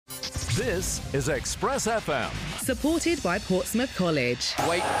This is Express FM. Supported by Portsmouth College.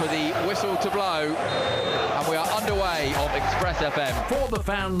 Wait for the whistle to blow, and we are underway on Express FM. For the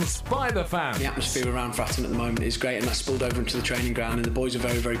fans, by the fans. The atmosphere around Fratton at the moment is great, and that's spilled over into the training ground, and the boys are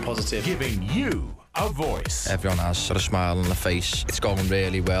very, very positive. Giving you a voice. Everyone has sort of smile on their face. It's going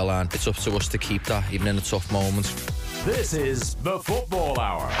really well, and it's up to us to keep that, even in the tough moments. This is the Football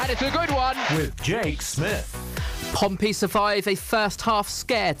Hour. And it's a good one. With Jake Smith. Pompey survive a first-half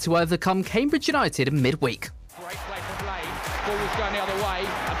scare to overcome Cambridge United in midweek. Great play from Blade. Ball was going the other way,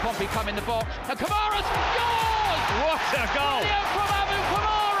 and Pompey come in the box. And Kamara scores! What a goal! Brilliant from Abu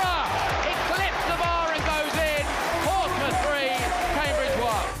Kamara! It clips the bar and goes in. Portsmouth 3, Cambridge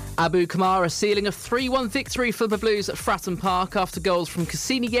 1. Abu Kamara sealing a 3-1 victory for the Blues at Fratton Park after goals from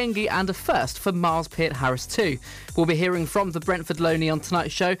Cassini Yengi and a first for Myles Peart-Harris too. We'll be hearing from the Brentford loanee on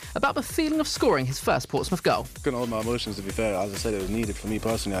tonight's show about the feeling of scoring his first Portsmouth goal. Couldn't hold my emotions, to be fair. As I said, it was needed for me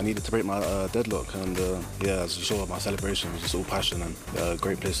personally. I needed to break my deadlock, and as you saw, my celebration was just all passion, and a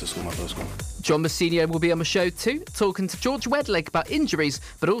great place to score my first goal. John Mousinho will be on the show too, talking to George Wedleg about injuries,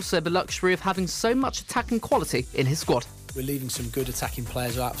 but also the luxury of having so much attacking quality in his squad. We're leaving some good attacking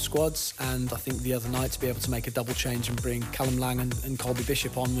players out of squads, and I think the other night to be able to make a double change and bring Callum Lang and Colby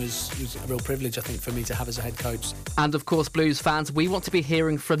Bishop on was a real privilege, I think, for me to have as a head coach. And of course, Blues fans, we want to be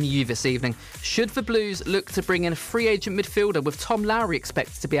hearing from you this evening. Should the Blues look to bring in a free agent midfielder with Tom Lowry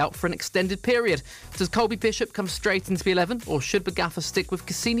expected to be out for an extended period? Does Colby Bishop come straight into the 11, or should the gaffer stick with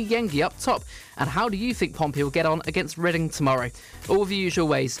Cassini Yengi up top? And how do you think Pompey will get on against Reading tomorrow? All the usual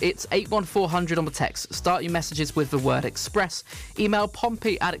ways. It's 81400 on the text. Start your messages with the word Express. Email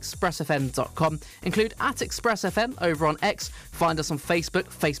pompey@expressfm.com. Include @ExpressFM over on X. Find us on Facebook,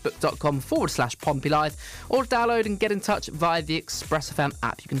 facebook.com/Pompey Live. Or download and get in touch via the Express FM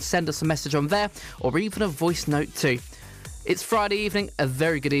app. You can send us a message on there or even a voice note too. It's Friday evening, a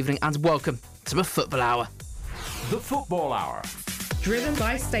very good evening, and welcome to the Football Hour. The Football Hour. Driven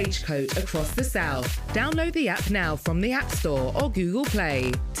by Stagecoach across the South. Download the app now from the App Store or Google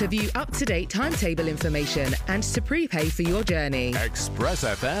Play to view up-to-date timetable information and to prepay for your journey. Express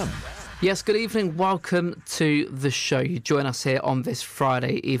FM. Yes, good evening. Welcome to the show. You join us here on this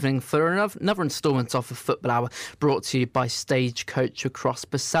Friday evening for another instalment of the Football Hour brought to you by Stagecoach across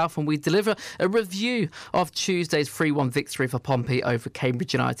the South. And we deliver a review of Tuesday's 3-1 victory for Pompey over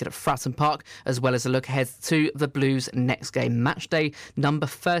Cambridge United at Fratton Park, as well as a look ahead to the Blues' next game, match day number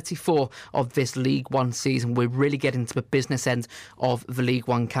 34 of this League One season. We're really getting to the business end of the League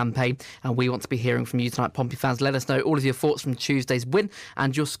One campaign, and we want to be hearing from you tonight, Pompey fans. Let us know all of your thoughts from Tuesday's win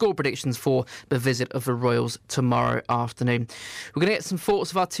and your score predictions for the visit of the Royals tomorrow afternoon. We're going to get some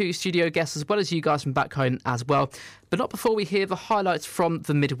thoughts of our two studio guests as well as you guys from back home as well, but not before we hear the highlights from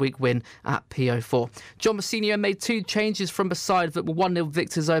the midweek win at PO4. John Mousinho made two changes from the side that were 1-0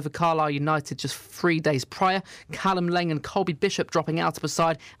 victors over Carlisle United just 3 days prior. Callum Lang and Colby Bishop dropping out of the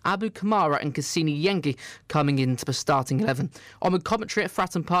side, Abu Kamara and Cassini Yengi coming into the starting 11. On with commentary at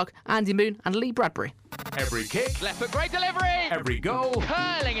Fratton Park, Andy Moon and Lee Bradbury. Every kick, Left foot, great delivery. every goal,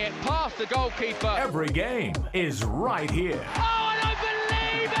 Curling it past the goalkeeper. every game is right here. Oh, I don't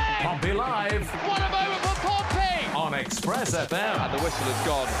believe it! Pompey Live What a moment for Pompey! on Express FM. And the whistle has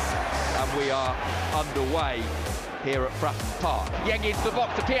gone, and we are underway here at Fratton Park. Yengi into the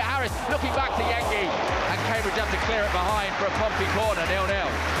box to Peart-Harris, looking back to Yengi, and Cambridge have to clear it behind for a Pompey corner, 0-0.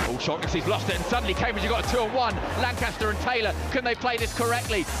 All shot because he's lost it, and suddenly Cambridge have got a 2-on-1. Lancaster and Taylor, can they play this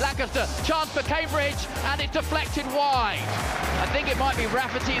correctly? Lancaster, chance for Cambridge, and it's deflected wide. I think it might be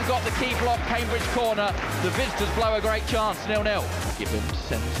Rafferty who's got the key block, Cambridge corner. The visitors blow a great chance, 0-0. Gibbons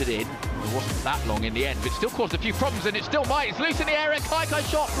sends it in. It wasn't that long in the end, but it still caused a few problems, and it still might. It's loose in the area. Kaikai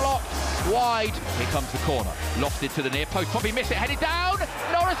shot blocked wide. Here comes the corner. Lofted to the near post. Pompey miss it. Headed down.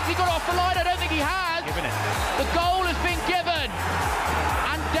 Norris, has he got off the line? I don't think he has. Given it. The goal has been given.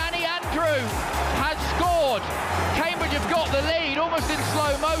 And Danny Andrew has scored. Cambridge have got the lead almost in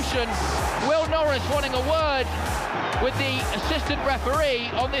slow motion. Will Norris wanting a word with the assistant referee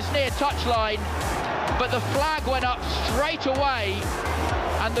on this near touchline. But the flag went up straight away.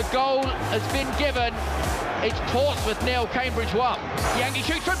 And the goal has been given. It's Portsmouth 0, Cambridge 1. Yengi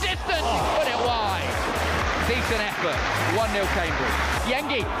shoots from distance, put it wide. Decent effort, 1-0 Cambridge.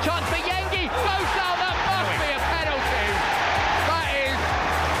 Yengi, chance for Yengi, goes down, that must be a penalty. That is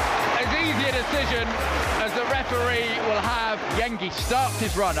as easy a decision as the referee will have. Yengi starts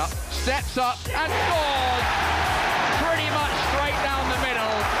his run up, steps up and scores. Pretty much straight down the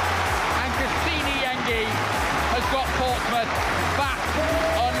middle. And Cassini Yengi has got Portsmouth back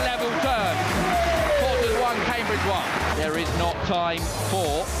on level terms. Portsmouth 1, Cambridge 1. There is not time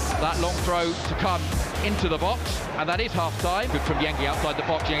for that long throw to come into the box, and that is half-time. Good from Yengi outside the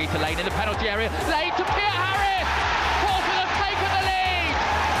box. Yengi to Lane in the penalty area. Lane to Peart-Harris. Portsmouth have taken the lead.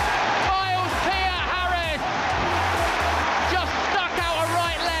 Myles Peart-Harris just stuck out a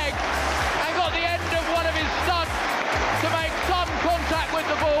right leg and got the end of one of his stunts to make some contact with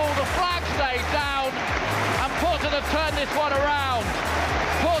the ball. The flag stays down, and Portsmouth have turned this one around.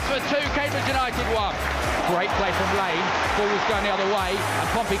 Portsmouth 2, Cambridge United 1. Great play from Lane. Ball was going the other way, and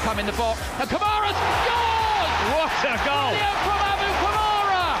Pompey come in the box, and Kamara scores! What a goal! Brilliant from Abu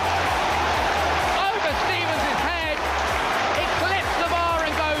Kamara! Over Stevens' head, it clips the bar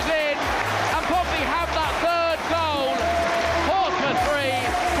and goes in, and Pompey have that third goal. Portsmouth 3,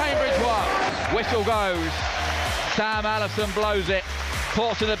 Cambridge 1. Whistle goes. Sam Allison blows it.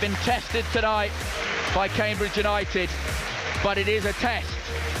 Portsmouth have been tested tonight by Cambridge United, but it is a test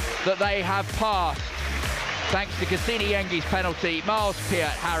that they have passed. Thanks to Cassini Yengi's penalty, Myles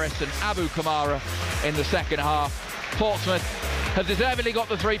Peart-Harris and Abu Kamara in the second half. Portsmouth have deservedly got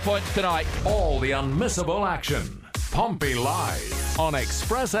the 3 points tonight. All the unmissable action. Pompey Live on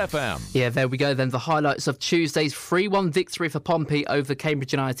Express FM. Yeah, there we go then. The highlights of Tuesday's 3-1 victory for Pompey over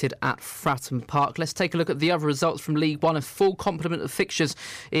Cambridge United at Fratton Park. Let's take a look at the other results from League One. A full complement of fixtures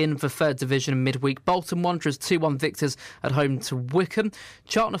in the third division midweek. Bolton Wanderers 2-1 victors at home to Wickham.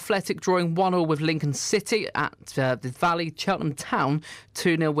 Charlton Athletic drawing 1-1 with Lincoln City at the Valley. Cheltenham Town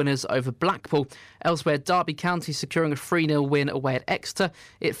 2-0 winners over Blackpool. Elsewhere, Derby County securing a 3-0 win away at Exeter.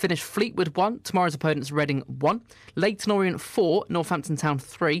 It finished Fleetwood 1, tomorrow's opponents Reading 1. Leyton Orient 4, Northampton Town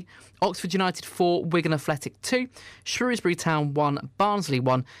 3. Oxford United 4, Wigan Athletic 2. Shrewsbury Town 1, Barnsley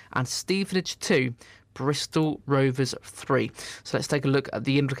 1. And Stevenage 2. Bristol Rovers 3. So let's take a look at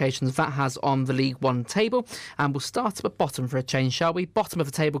the implications that has on the League One table. And we'll start at the bottom for a change, shall we? Bottom of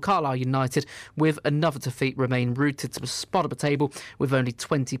the table, Carlisle United, with another defeat, remain rooted to the spot of the table with only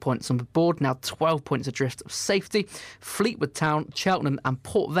 20 points on the board, now 12 points adrift of safety. Fleetwood Town, Cheltenham and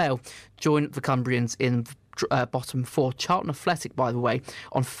Port Vale join the Cumbrians in bottom four. Charlton Athletic, by the way,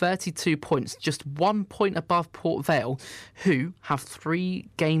 on 32 points, just 1 point above Port Vale, who have 3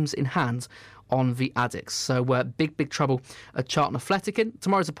 games in hand on the Addicts. So big trouble at Charlton Athletic in.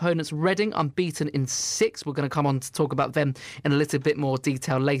 Tomorrow's opponents, Reading, unbeaten in 6. We're going to come on to talk about them in a little bit more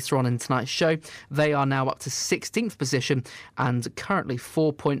detail later on in tonight's show. They are now up to 16th position and currently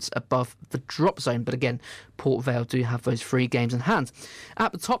 4 points above the drop zone. But again, Port Vale do have those 3 games in hand.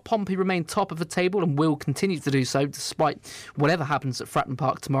 At the top, Pompey remain top of the table and will continue to do so despite whatever happens at Fratton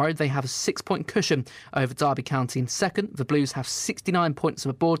Park tomorrow. They have a 6-point cushion over Derby County in second. The Blues have 69 points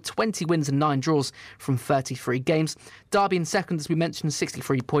on the board, 20 wins and 9 draws from 33 games. Derby in second, as we mentioned,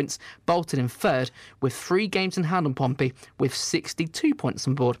 63 points. Bolton in third with 3 games in hand on Pompey with 62 points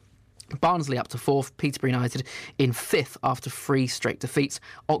on board. Barnsley up to 4th, Peterborough United in 5th after 3 straight defeats.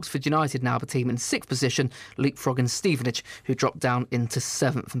 Oxford United now the team in 6th position, leapfrogging Stevenage, who dropped down into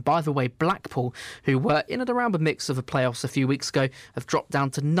 7th. And by the way, Blackpool, who were in and around the mix of the playoffs a few weeks ago, have dropped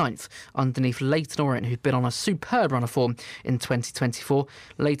down to 9th underneath Leyton Orient, who've been on a superb run of form in 2024.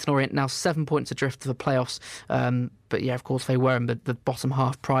 Leyton Orient now 7 points adrift to the playoffs. But yeah, of course, they were in the bottom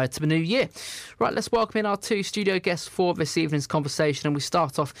half prior to the new year. Right, let's welcome in our 2 studio guests for this evening's conversation. And we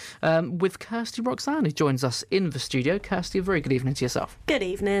start off with Kirsty Roxanne, who joins us in the studio. Kirsty, a very good evening to yourself. Good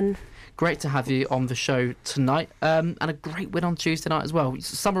evening. Great to have you on the show tonight. And a great win on Tuesday night as well.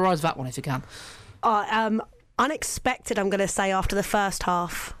 Summarise that one if you can. Unexpected, I'm going to say, after the first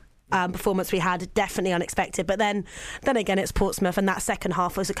half. Performance we had, definitely unexpected, but then again it's Portsmouth, and that second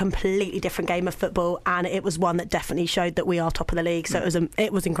half was a completely different game of football, and it was one that definitely showed that we are top of the league, so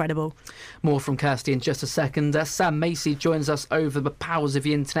it was incredible. More from Kirsty in just a second. Sam Macey joins us over the powers of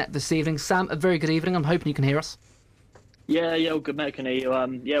the internet this evening. Sam, a very good evening. I'm hoping you can hear us. Yeah, all good, mate. Can you?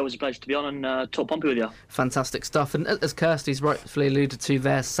 It was a pleasure to be on and talk Pompey with you. Fantastic stuff. And as Kirsty's rightfully alluded to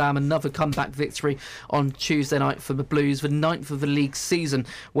there, Sam, another comeback victory on Tuesday night for the Blues, the 9th of the league season,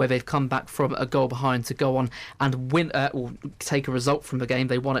 where they've come back from a goal behind to go on and win, or take a result from the game.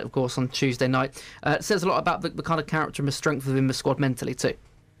 They won it, of course, on Tuesday night. It says a lot about the kind of character and the strength within the squad mentally too.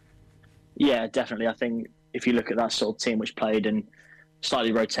 Yeah, definitely. I think if you look at that sort of team which played and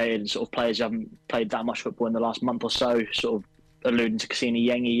slightly rotated, and sort of players who haven't played that much football in the last month or so, sort of alluding to Cassini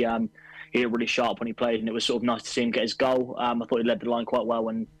Yengi, he looked really sharp when he played, and it was sort of nice to see him get his goal. I thought he led the line quite well,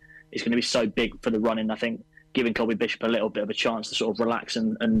 and it's going to be so big for the run-in. I think giving Colby Bishop a little bit of a chance to sort of relax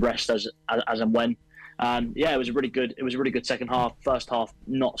and rest as and when. It was a really good second half. First half,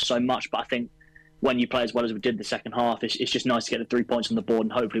 not so much, but I think when you play as well as we did the second half, it's just nice to get the 3 points on the board,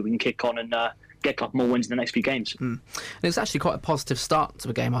 and hopefully we can kick on and get a couple more wins in the next few games. And it was actually quite a positive start to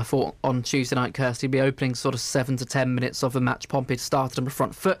the game, I thought, on Tuesday night, Kirsty. The opening sort of 7 to 10 minutes of the match, Pompey started on the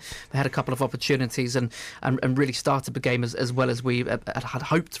front foot. They had a couple of opportunities and really started the game as well as we had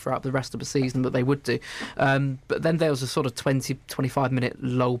hoped throughout the rest of the season that they would do. But then there was a sort of 20, 25-minute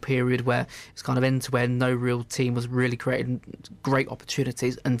lull period where it's kind of end-to-end. No real team was really creating great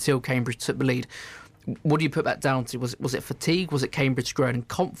opportunities until Cambridge took the lead. What do you put that down to? Was it fatigue? Was it Cambridge growing in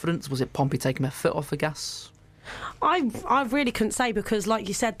confidence? Was it Pompey taking their foot off the gas? I really couldn't say, because like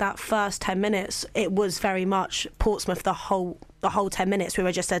you said, that first 10 minutes, it was very much Portsmouth the whole 10 minutes. We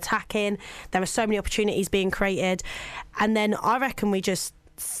were just attacking. There were so many opportunities being created. And then I reckon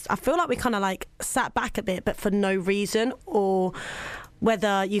I feel like we kind of like sat back a bit, but for no reason, or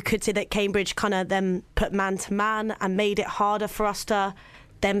whether you could say that Cambridge kind of then put man-to-man and made it harder for us to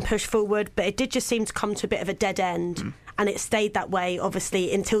then push forward, but it did just seem to come to a bit of a dead end, and it stayed that way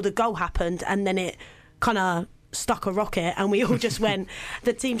obviously until the goal happened, and then it kind of stuck a rocket, and we all just went,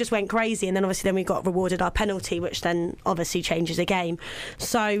 the team just went crazy, and then obviously we got rewarded our penalty, which then obviously changes the game.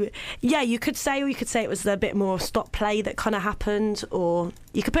 So yeah, you could say it was a bit more stop play that kind of happened, or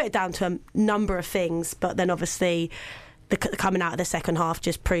you could put it down to a number of things, but then obviously coming out of the second half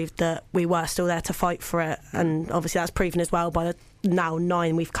just proved that we were still there to fight for it, and obviously that's proven as well by the now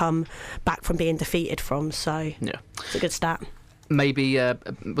 9 we've come back from being defeated from, so yeah, it's a good stat. Maybe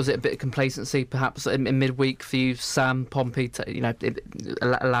was it a bit of complacency perhaps in midweek for you, Sam? Pompey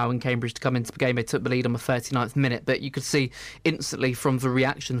allowing Cambridge to come into the game. They took the lead on the 39th minute, but you could see instantly from the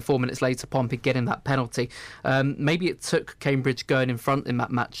reaction 4 minutes later Pompey getting that penalty. Maybe it took Cambridge going in front in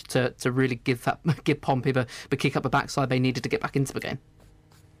that match to really give Pompey the kick up the backside they needed to get back into the game.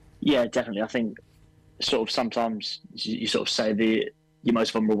 Yeah, definitely. I think sort of sometimes you sort of say you're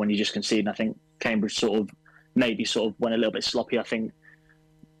most vulnerable when you just concede, and I think Cambridge maybe went a little bit sloppy. I think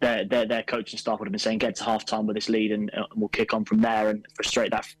their coaching staff would have been saying get to half time with this lead and we'll kick on from there and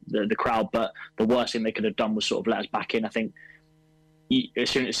frustrate the crowd. But the worst thing they could have done was sort of let us back in. I think as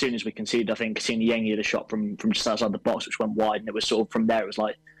soon as we conceded, I think Mousinho had a shot from just outside the box which went wide, and it was sort of from there it was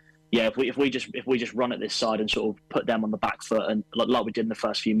like, yeah, if we just run at this side and sort of put them on the back foot and like we did in the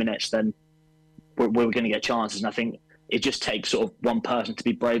first few minutes, then we're going to get chances. And I think it just takes sort of one person to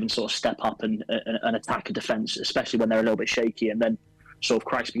be brave and sort of step up and attack a defence, especially when they're a little bit shaky, and then sort of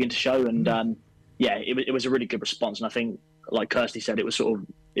cracks begin to show. And it was a really good response. And I think, like Kirsty said, it was sort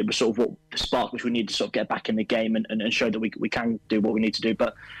of what the spark which we need to sort of get back in the game and show that we can do what we need to do.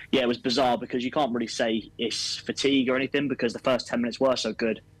 But yeah, it was bizarre because you can't really say it's fatigue or anything because the first 10 minutes were so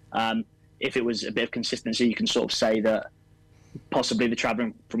good. If it was a bit of consistency, you can sort of say that possibly the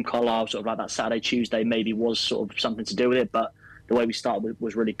travelling from Carlisle sort of like that Saturday, Tuesday maybe was sort of something to do with it, but the way we started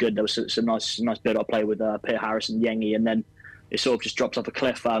was really good. There was some nice build-up play with Peart-Harris and Yengi, and then it sort of just drops off a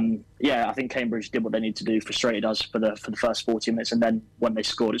cliff. I think Cambridge did what they needed to do, frustrated us for the first 40 minutes, and then when they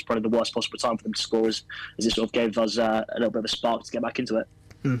scored, it's probably the worst possible time for them to score as it sort of gave us a little bit of a spark to get back into it.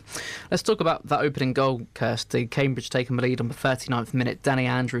 Let's talk about that opening goal, Kirsty. Cambridge taking the lead on the 39th minute. Danny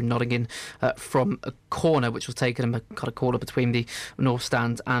Andrew nodding in from a corner, which was taken in a kind of corner between the North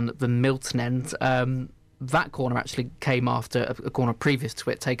Stand and the Milton end. That corner actually came after a corner previous to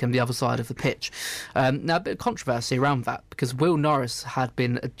it taken the other side of the pitch. Now, a bit of controversy around that because Will Norris had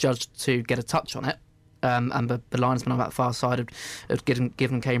been adjudged to get a touch on it. And the linesman on that far side had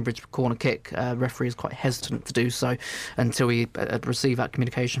given Cambridge a corner kick. Referee is quite hesitant to do so until he received that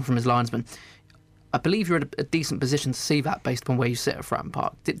communication from his linesman. I believe you're in a decent position to see that based upon where you sit at Fratton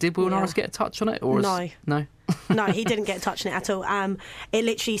Park. Did Will Norris get a touch on it? Or No. No, he didn't get a touch on it at all. It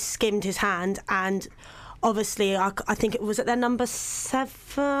literally skimmed his hand, and obviously, I think it was at their number 7,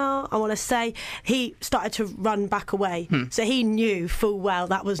 I want to say, he started to run back away. So he knew full well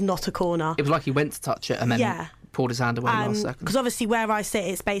that was not a corner. It was like he went to touch it and then pulled his hand away last second. Because obviously where I sit,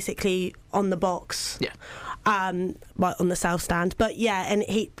 it's basically on the box. Yeah. On the south stand. But yeah, and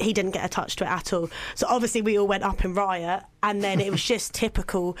he didn't get a touch to it at all. So obviously we all went up in riot, and then it was just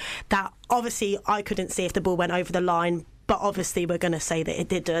typical that obviously I couldn't see if the ball went over the line, but obviously we're going to say that it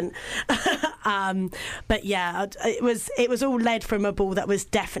didn't. But yeah, it was all led from a ball that was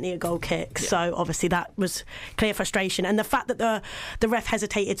definitely a goal kick. Yeah. So obviously that was clear frustration, and the fact that the ref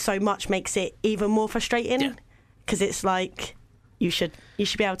hesitated so much makes it even more frustrating because it's like, you should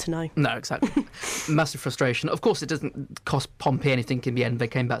be able to know. No, exactly. Massive frustration. Of course, it doesn't cost Pompey anything in the end. They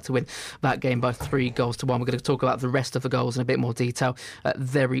came back to win that game by 3-1. We're going to talk about the rest of the goals in a bit more detail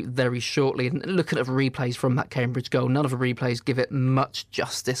very, very shortly. And looking at the replays from that Cambridge goal, none of the replays give it much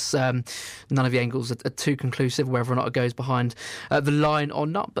justice. None of the angles are too conclusive, whether or not it goes behind the line or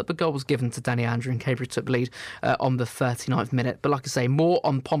not. But the goal was given to Danny Andrew, and Cambridge took the lead on the 39th minute. But like I say, more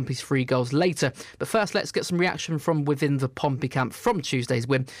on Pompey's 3 goals later. But first, let's get some reaction from within the Pompey camp from Tuesday's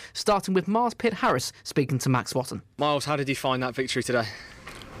win, starting with Myles Peart-Harris speaking to Max Watton. Myles, how did you find that victory today?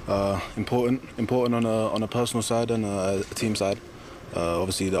 Important on a personal side and a team side.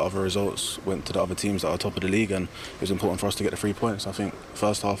 Obviously, the other results went to the other teams that are top of the league, and it was important for us to get the 3 points. I think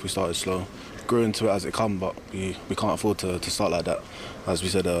first half we started slow, grew into it as it come, but we can't afford to start like that. As we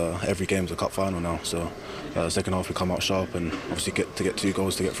said, every game's a cup final now, so second half we come out sharp, and obviously get 2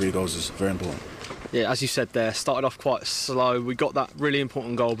 goals, to get 3 goals is very important. Yeah, as you said there, started off quite slow. We got that really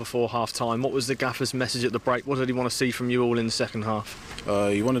important goal before half-time. What was the gaffer's message at the break? What did he want to see from you all in the second half?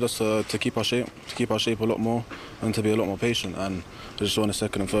 He wanted us to keep our shape, a lot more, and to be a lot more patient. And I just saw in the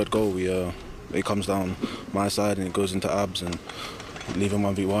second and third goal, it comes down my side and it goes into Abs, and leaving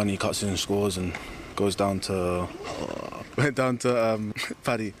 1v1, he cuts in and scores, and goes down to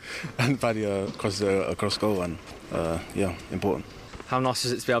Paddy, and Paddy across goal, and important. How nice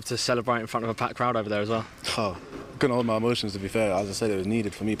is it to be able to celebrate in front of a packed crowd over there as well? Couldn't hold my emotions, to be fair. As I said, it was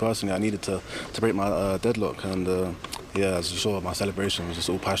needed for me personally. I needed to break my deadlock, and as you saw, my celebration was just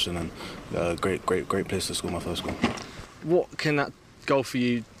all passion, and great place to score my first goal. What can that goal for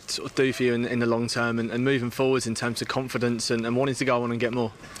you sort of do for you in the long term and moving forwards in terms of confidence and wanting to go on and get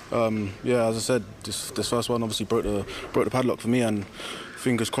more? As I said, this first one obviously broke the padlock for me, and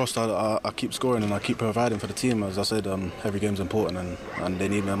fingers crossed I keep scoring and I keep providing for the team. As I said, every game's important, and they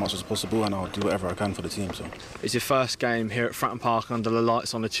need me as much as possible, and I'll do whatever I can for the team. So it's your first game here at Fratton Park under the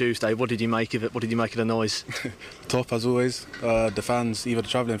lights on a Tuesday. What did you make of it? What did you make of the noise? Top as always. The fans, even the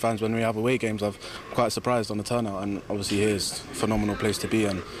travelling fans, when we have away games, I'm quite surprised on the turnout, and obviously here's a phenomenal place to be,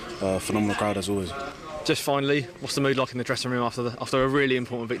 and phenomenal crowd as always. Just finally, what's the mood like in the dressing room after a really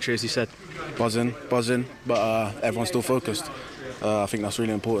important victory, as you said? Buzzing, but everyone's still focused. I think that's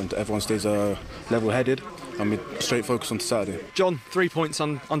really important. Everyone stays level-headed, and we're straight focused on Saturday. John, 3 points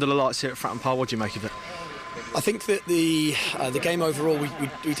under the lights here at Fratton Park. What do you make of it? I think that the game overall, we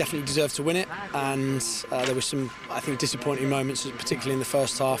definitely deserved to win it, and there were some, I think, disappointing moments, particularly in the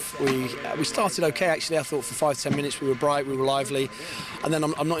first half. We started okay, actually. I thought for 5-10 minutes we were bright, we were lively, and then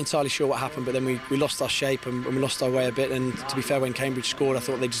I'm not entirely sure what happened, but then we lost our shape and we lost our way a bit. And to be fair, when Cambridge scored, I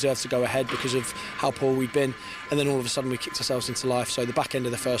thought they deserved to go ahead because of how poor we'd been, and then all of a sudden we kicked ourselves into life. So the back end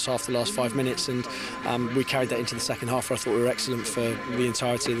of the first half, the last 5 minutes, and we carried that into the second half, where I thought we were excellent for the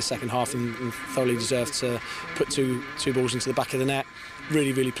entirety of the second half, and thoroughly deserved to put two balls into the back of the net.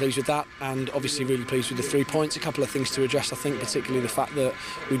 Really, really pleased with that, and obviously really pleased with the 3 points. A couple of things to address, I think, particularly the fact that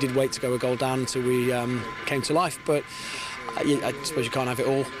we did wait to go a goal down until we came to life, but I suppose you can't have it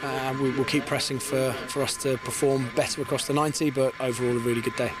all. We'll keep pressing for us to perform better across the 90, but overall a really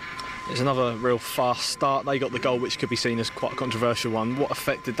good day. It's another real fast start. They got the goal, which could be seen as quite a controversial one. What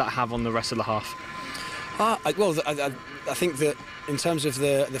effect did that have on the rest of the half? I think that in terms of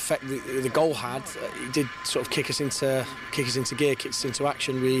the effect the goal had, it did sort of kick us into gear, kick us into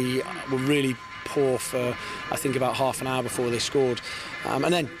action. We were really poor for, I think, about half an hour before they scored,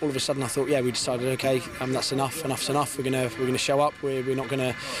 and then all of a sudden I thought, we decided, okay, that's enough. Enough's enough. We're gonna show up. We're not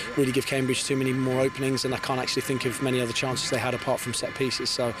gonna really give Cambridge too many more openings, and I can't actually think of many other chances they had apart from set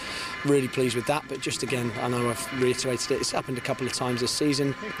pieces. So really pleased with that. But just again, I know I've reiterated it. It's happened a couple of times this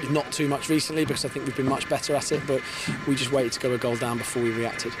season. Not too much recently, because I think we've been much better at it. But we just waited to go a goal down before we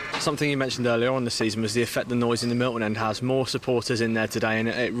reacted. Something you mentioned earlier on the season was the effect the noise in the Milton end has. More supporters in there today, and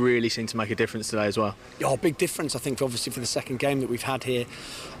it really seemed to make a difference today as well. Oh, big difference, I think, obviously, for the second game that we've had here,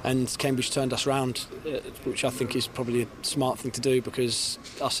 and Cambridge turned us round, which I think is probably a smart thing to do, because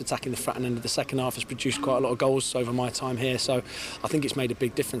us attacking the Fratton end of the second half has produced quite a lot of goals over my time here. So I think it's made a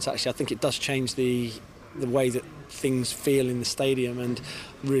big difference, actually. I think it does change the way that things feel in the stadium, and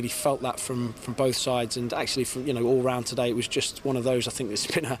really felt that from both sides. And actually, from all round today, it was just one of those. I think it's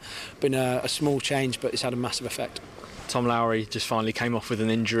been a small change, but it's had a massive effect. Tom Lowry just finally came off with an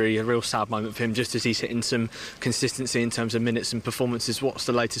injury, a real sad moment for him, just as he's hitting some consistency in terms of minutes and performances. What's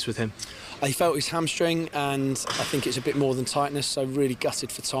the latest with him? He felt his hamstring, and I think it's a bit more than tightness, so really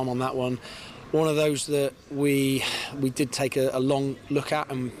gutted for Tom on that one. One of those that we did take a long look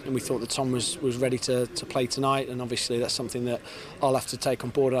at, and we thought that Tom was ready to play tonight, and obviously that's something that I'll have to take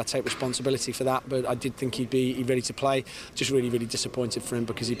on board, and I take responsibility for that. But I did think he'd be ready to play. Just really, really disappointed for him,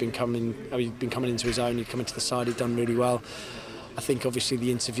 because he'd been coming into his own. He'd come into the side, he'd done really well. I think obviously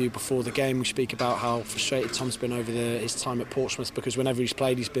the interview before the game, we speak about how frustrated Tom's been over his time at Portsmouth, because whenever he's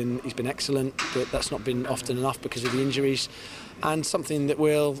played he's been excellent, but that's not been often enough because of the injuries. And something that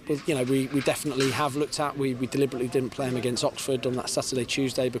we definitely have looked at. We deliberately didn't play him against Oxford on that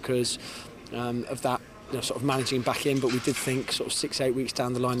Tuesday because of that, sort of managing him back in, but we did think sort of 6-8 weeks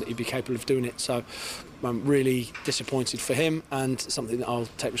down the line that he'd be capable of doing it. So I'm really disappointed for him, and something that I'll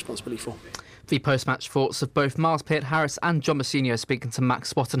take responsibility for. The post-match thoughts of both Myles, Peart-Harris and John Mousinho speaking to Max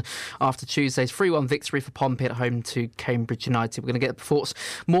Swatton after Tuesday's 3-1 victory for Pompey at home to Cambridge United. We're going to get the thoughts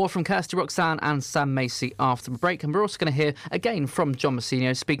more from Kirsty, Roxanne and Sam Macey after the break, and we're also going to hear again from John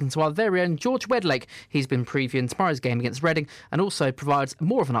Mousinho speaking to our very own George Wedlake. He's been previewing tomorrow's game against Reading and also provides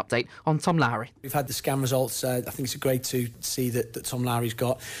more of an update on Tom Lowry. We've had the scan results. I think it's great to see that Tom Lowry's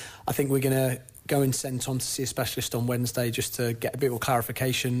got. I think we're going to go and send Tom to see a specialist on Wednesday just to get a bit more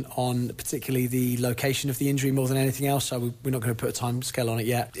clarification on particularly the location of the injury more than anything else. So we're not going to put a time scale on it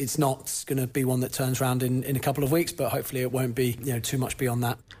yet. It's not going to be one that turns around in a couple of weeks, but hopefully it won't be too much beyond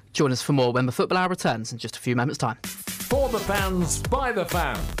that. Join us for more when the Football Hour returns in just a few moments' time. For the fans, by the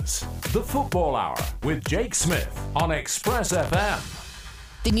fans. The Football Hour with Jake Smith on Express FM.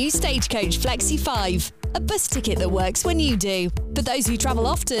 The new Stagecoach Flexi 5. A bus ticket that works when you do. For those who travel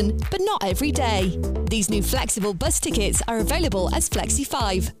often, but not every day. These new flexible bus tickets are available as Flexi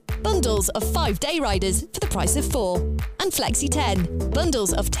 5. Bundles of 5-day riders for the price of 4. And Flexi 10.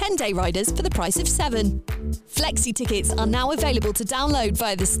 Bundles of 10-day riders for the price of 7. Flexi tickets are now available to download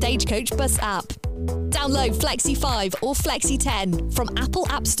via the Stagecoach Bus app. Download Flexi 5 or Flexi 10 from Apple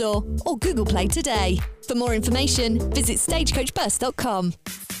App Store or Google Play today. For more information, visit stagecoachbus.com.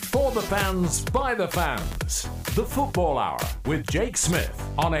 For the fans, by the fans. The Football Hour with Jake Smith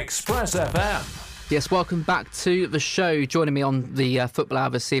on Express FM. Yes, welcome back to the show. Joining me on the Football Hour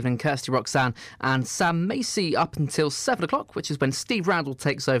this evening, Kirsty, Roxanne and Sam Macey up until 7 o'clock, which is when Steve Randall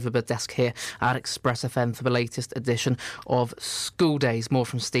takes over the desk here at Express FM for the latest edition of School Days. More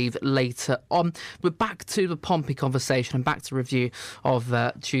from Steve later on. We're back to the Pompey conversation and back to review of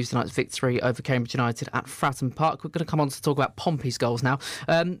Tuesday night's victory over Cambridge United at Fratton Park. We're going to come on to talk about Pompey's goals now.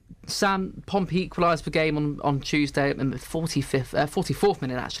 Sam, Pompey equalised the game on Tuesday in the 44th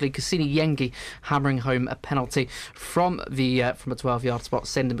minute, actually. Cassini Yengi hammering home a penalty from a 12-yard spot,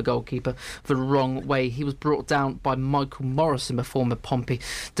 sending the goalkeeper the wrong way. He was brought down by Michael Morrison, the former Pompey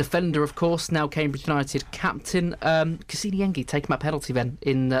defender, of course, now Cambridge United captain. Cassini Yengi taking that penalty then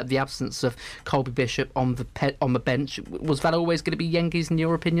in the absence of Colby Bishop on the bench. Was that always going to be Yengi's in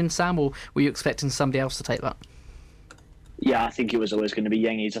your opinion, Sam, or were you expecting somebody else to take that? Yeah, I think it was always going to be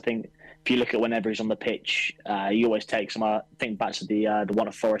Yengi's. I think if you look at whenever he's on the pitch, he always takes them. I think back to the one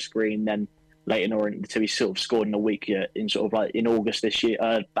at Forest Green, then Leighton Orient, the two he sort of scored in a week in sort of like in August this year,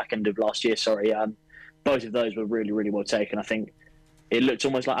 back end of last year. Sorry, both of those were really, really well taken. I think it looked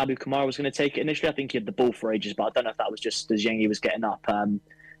almost like Abu Kamara was going to take it initially. I think he had the ball for ages, but I don't know if that was just as Yengi was getting up.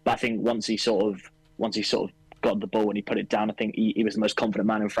 But I think once he sort of got the ball and he put it down, I think he was the most confident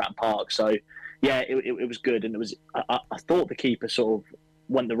man in Fratton Park. So yeah, it was good, and it was. I thought the keeper sort of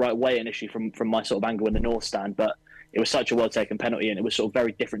went the right way initially from my sort of angle in the north stand, but it was such a well-taken penalty, and it was sort of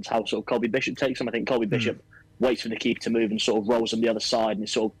very different to how sort of Colby Bishop takes them. I think Colby Bishop waits for the keeper to move and sort of rolls on the other side, and it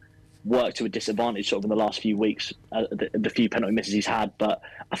sort of worked to a disadvantage sort of in the last few weeks, the few penalty misses he's had. But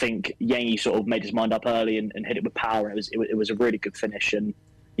I think Yengi sort of made his mind up early and hit it with power, and it was a really good finish. And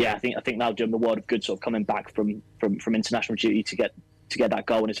yeah, I think that'll do him the world of good, sort of coming back from international duty to get that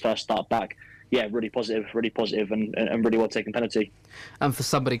goal in his first start back. Yeah, really positive and really well taken penalty. And for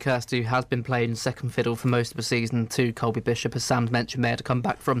somebody, Kirsty, who has been playing second fiddle for most of the season to Colby Bishop, as Sam's mentioned there, to come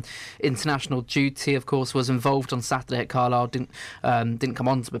back from international duty, of course, was involved on Saturday at Carlisle, didn't come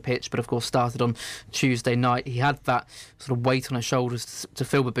onto the pitch, but of course started on Tuesday night. He had that sort of weight on his shoulders to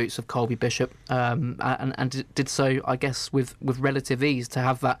fill the boots of Colby Bishop, and did so, I guess, with relative ease, to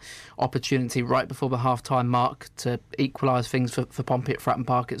have that opportunity right before the half-time mark to equalise things for Pompey at Fratton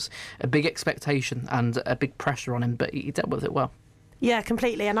Park. It's a big expectation and a big pressure on him, but he dealt with it well. Yeah,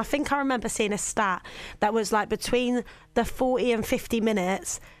 completely. And I think I remember seeing a stat that was like between the 40 and 50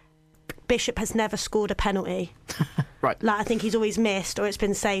 minutes, Bishop has never scored a penalty. Right. Like, I think he's always missed or it's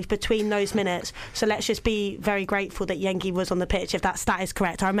been saved between those minutes. So let's just be very grateful that Yengi was on the pitch, if that stat is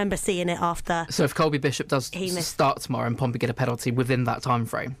correct. I remember seeing it after. So if Colby Bishop does start tomorrow and Pompey get a penalty within that time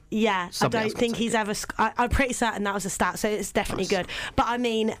frame? Yeah, I don't think he's ever... I'm pretty certain that was a stat, so it's definitely good. But I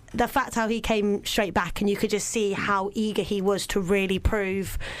mean, the fact how he came straight back and you could just see how eager he was to really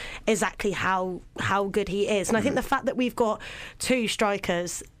prove exactly how good he is. And I think the fact that we've got two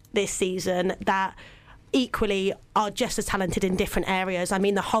strikers this season that equally are just as talented in different areas. I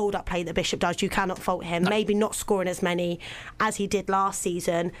mean, the hold-up play that Bishop does, you cannot fault him. No. Maybe not scoring as many as he did last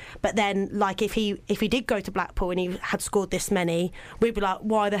season, but then, like, if he did go to Blackpool and he had scored this many, we'd be like,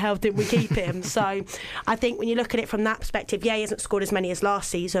 why the hell didn't we keep him? So I think when you look at it from that perspective, yeah, he hasn't scored as many as last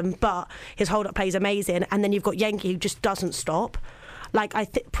season, but his hold-up play is amazing. And then you've got Yengi, who just doesn't stop. Like,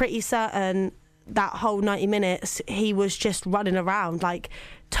 pretty certain that whole 90 minutes, he was just running around, like,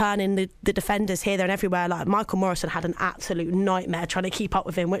 turning the defenders here, there and everywhere. Like, Michael Morrison had an absolute nightmare trying to keep up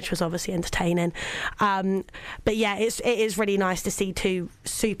with him, which was obviously entertaining. But yeah, it is really nice to see two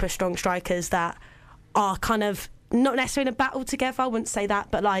super strong strikers that are kind of not necessarily in a battle together, I wouldn't say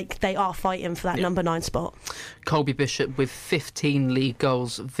that, but like they are fighting for that number 9 spot. Colby Bishop with 15 league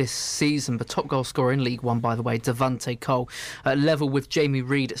goals this season, but top goal scorer in League One, by the way, Devante Cole, level with Jamie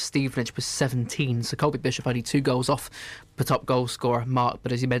Reid at Stevenage with 17. So Colby Bishop only 2 goals off the top goal scorer mark,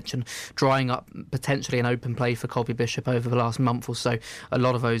 but as you mentioned, drying up potentially an open play for Colby Bishop over the last month or so. A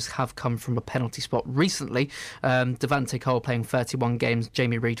lot of those have come from a penalty spot recently. Devante Cole playing 31 games,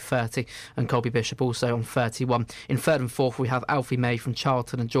 Jamie Reid 30, and Colby Bishop also on 31. In third and fourth, we have Alfie May from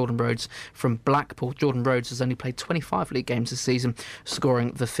Charlton and Jordan Rhodes from Blackpool. Jordan Rhodes has only played 25 league games this season,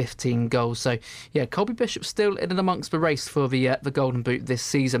 scoring the 15 goals. So, yeah, Colby Bishop still in and amongst the race for the Golden Boot this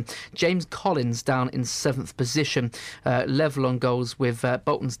season. James Collins down in 7th position, level on goals with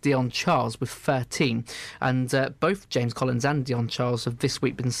Bolton's Dion Charles with 13. And both James Collins and Dion Charles have this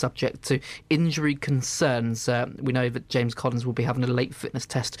week been subject to injury concerns. We know that James Collins will be having a late fitness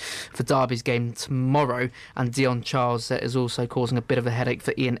test for Derby's game tomorrow, and Dion Charles is also causing a bit of a headache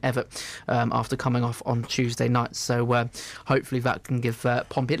for Ian Evatt after coming off on Tuesday night. So hopefully that can give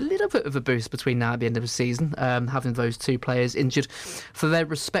Pompey a little bit of a boost between now and the end of the season, having those 2 players injured for their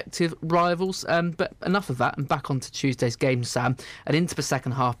respective rivals. But enough of that, and back onto Tuesday's game, Sam. And into the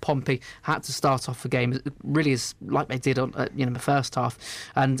second half, Pompey had to start off the game really as like they did on the first half.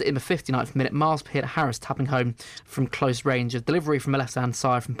 And in the 59th minute, Myles Peart-Harris tapping home from close range, a delivery from the left-hand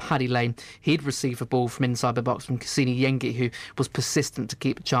side from Paddy Lane. He'd received the ball from inside the box from Cassini Yengi, who was persistent to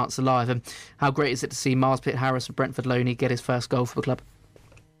keep the chance alive. And how great is it to see Myles Peart-Harris of Brentford Loney get his first goal for the club?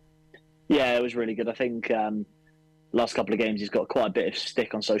 Yeah, it was really good. I think last couple of games he's got quite a bit of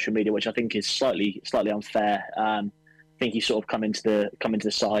stick on social media, which I think is slightly unfair. I think he sort of come into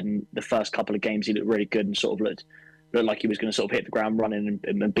the side, and the first couple of games he looked really good and sort of looked like he was going to sort of hit the ground running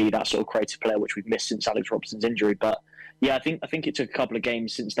and be that sort of creative player, which we've missed since Alex Robson's injury. But yeah, I think it took a couple of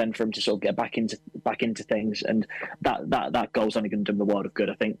games since then for him to sort of get back into things, and that goal's only going to do him the world of good.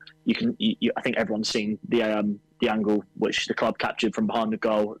 I think I think everyone's seen the angle which the club captured from behind the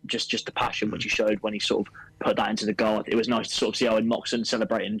goal, just the passion which he showed when he sort of put that into the goal. It was nice to sort of see Owen Moxon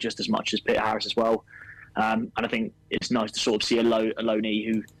celebrating just as much as Peart-Harris as well. And I think it's nice to sort of see a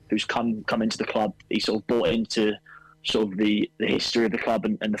Loney who's come into the club. He sort of bought into sort of the history of the club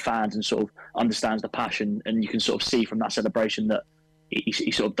and the fans, and sort of understands the passion, and you can sort of see from that celebration that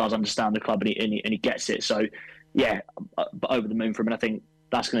he sort of does understand the club, and he gets it. So yeah, over the moon for him, and I think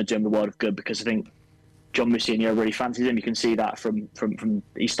that's going to do him the world of good, because I think John Mousinho really fancies him. You can see that from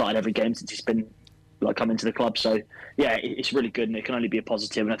he started every game since he's been come into the club. So yeah, it's really good, and it can only be a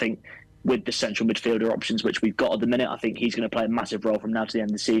positive. And I think with the central midfielder options which we've got at the minute, I think he's going to play a massive role from now to the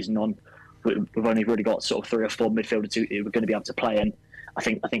end of the season. We've only really got sort of 3 or 4 midfielders who are going to be able to play, and I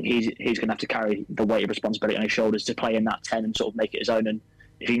think he's going to have to carry the weight of responsibility on his shoulders to play in that 10 and sort of make it his own. And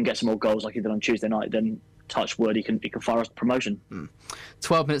if he can get some more goals like he did on Tuesday night, then touch wood, he can fire us to promotion.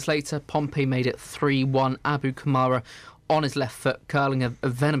 12 minutes later, Pompey made it 3-1. Abu Kamara on his left foot, curling a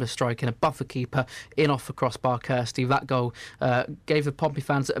venomous strike in above the keeper, in off the crossbar Kirsty. That goal gave the Pompey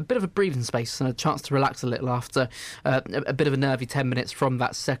fans a bit of a breathing space and a chance to relax a little after a bit of a nervy 10 minutes from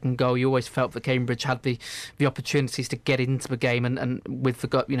that second goal. You always felt that Cambridge had the opportunities to get into the game, and with the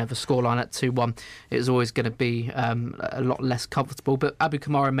scoreline at 2-1, it was always going to be a lot less comfortable. But Abu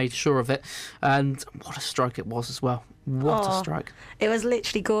Kamara made sure of it, and what a strike it was as well. What a strike. It was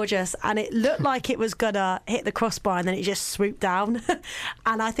literally gorgeous, and it looked like it was going to hit the crossbar, and then it just swooped down.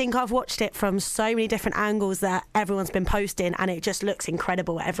 And I think I've watched it from so many different angles that everyone's been posting, and it just looks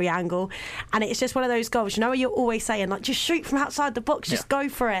incredible at every angle. And it's just one of those goals, you know, you're always saying, like, just shoot from outside the box, just go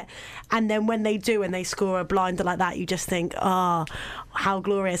for it. And then when they do and they score a blinder like that, you just think, oh, how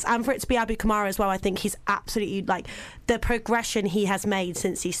glorious. And for it to be Abu Kamara as well, I think he's absolutely, like, the progression he has made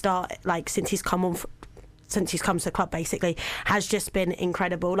since he started, like, since he's come to the club, basically, has just been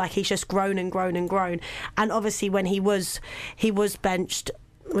incredible. Like, he's just grown and grown and grown. And obviously when he was benched,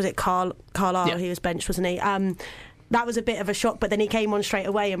 was it Carlisle? Yeah. He was benched, wasn't he? That was a bit of a shock, but then he came on straight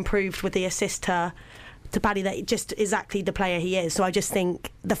away and proved with the assist to Paddy that just exactly the player he is. So I just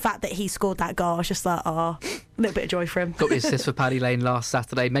think the fact that he scored that goal, I was just like, a little bit of joy for him. Got the assist for Paddy Lane last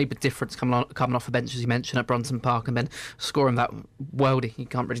Saturday. Made a difference coming off the bench, as you mentioned, at Brunton Park, and then scoring that worldie, you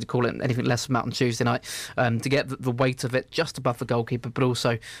can't really call it anything less from out on Tuesday night, to get the weight of it just above the goalkeeper, but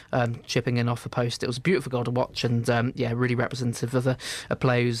also chipping in off the post. It was a beautiful goal to watch, and really representative of a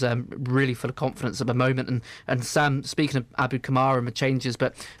player who's really full of confidence at the moment. And Sam, speaking of Abu Kamara and the changes,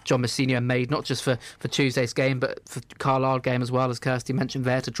 but John Mousinho made not just for Tuesday's game, but for Carlisle game as well, as Kirsty mentioned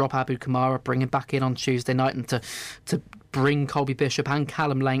there, to drop Abu Kamara, bring him back in on Tuesday night, and to bring Colby Bishop and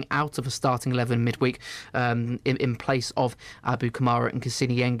Callum Lang out of a starting 11 midweek in place of Abu Kamara and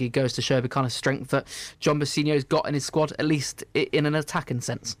Kusini Yengi, goes to show the kind of strength that John Mousinho's got in his squad, at least in an attacking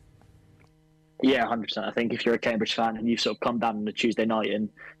sense. Yeah, 100%. I think if you're a Cambridge fan and you've sort of come down on a Tuesday night and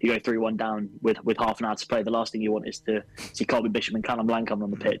you go 3-1 down with half an hour to play, the last thing you want is to see Colby Bishop and Callum Lang come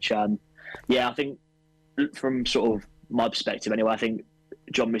on the pitch. I think from sort of my perspective anyway, I think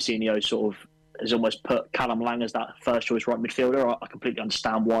John Mousinho sort of has almost put Callum Lang as that first choice right midfielder. I completely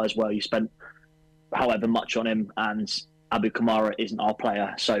understand why as well. You spent however much on him, and Abu Kamara isn't our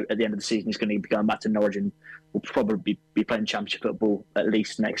player. So at the end of the season, he's going to be going back to Norwich and will probably be playing Championship football at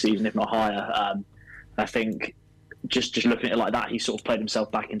least next season, if not higher. I think just looking at it like that, he sort of played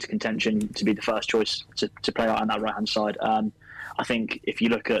himself back into contention to be the first choice to play out on that right-hand side. I think if you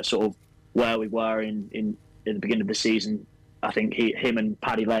look at sort of where we were in the beginning of the season, I think him and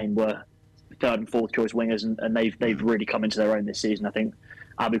Paddy Lane were third and fourth choice wingers, and they've really come into their own this season. I think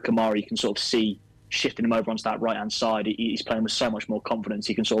Abu Kamara, you can sort of see shifting him over onto that right hand side. He's playing with so much more confidence.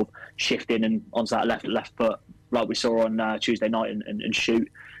 He can sort of shift in and onto that left foot, like we saw on Tuesday night, and shoot.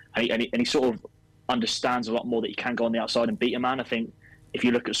 And he sort of understands a lot more that he can go on the outside and beat a man. I think if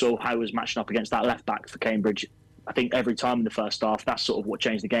you look at sort of how he was matching up against that left back for Cambridge, I think every time in the first half, that's sort of what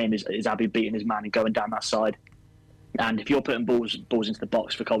changed the game, is Abu beating his man and going down that side. And if you're putting balls into the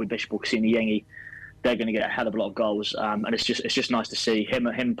box for Colby Bishop or Kusini Yengi, they're going to get a hell of a lot of goals. And it's just nice to see him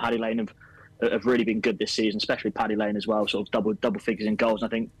and Paddy Lane have really been good this season, especially Paddy Lane as well, sort of double figures in goals. And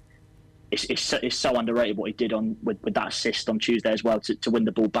I think it's so underrated what he did with that assist on Tuesday as well, to win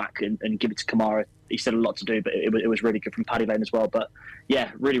the ball back and give it to Kamara. He still had a lot to do, but it was really good from Paddy Lane as well. But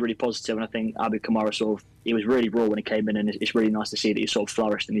yeah, really, really positive. And I think Abu Kamara he was really raw when he came in, and it's really nice to see that he sort of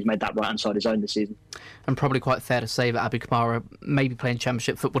flourished and he's made that right-hand side his own this season. And probably quite fair to say that Abu Kamara may be playing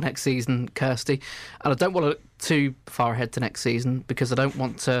Championship football next season, Kirsty. And I don't want to look too far ahead to next season, because I don't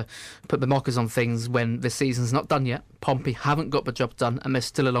want to put the mockers on things when this season's not done yet. Pompey haven't got the job done, and there's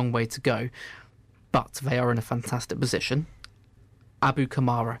still a long way to go. But they are in a fantastic position. Abu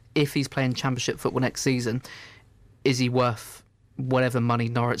Kamara, if he's playing Championship football next season, is he worth whatever money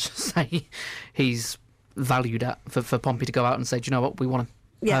Norwich say he's valued at for Pompey to go out and say, do you know what, we want him?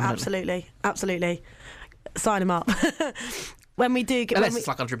 Yeah, absolutely. Sign him up. When we do get, unless it's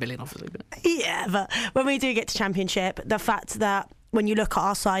like 100 million, obviously. But. Yeah, but when we do get to Championship, the fact that when you look at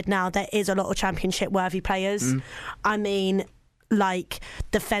our side now, there is a lot of Championship-worthy players. I mean, like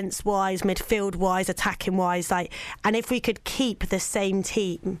defence-wise, midfield-wise, attacking-wise, and if we could keep the same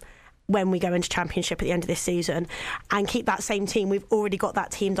team when we go into Championship at the end of this season, and keep that same team, we've already got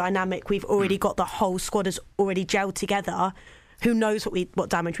that team dynamic, we've already got the whole squad has already gelled together. Who knows what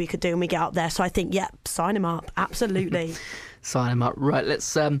damage we could do when we get up there? So I think, sign him up, absolutely. Sign him up. Right,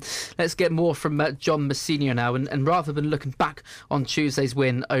 let's get more from John Mousinho now, and rather than looking back on Tuesday's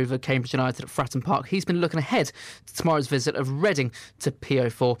win over Cambridge United at Fratton Park, he's been looking ahead to tomorrow's visit of Reading to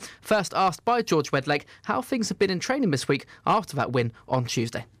PO4. First asked by George Wedlake how things have been in training this week after that win on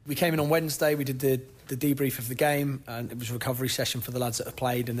Tuesday. We came in on Wednesday, we did the debrief of the game, and it was a recovery session for the lads that have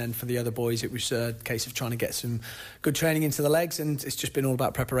played, and then for the other boys it was a case of trying to get some good training into the legs, and it's just been all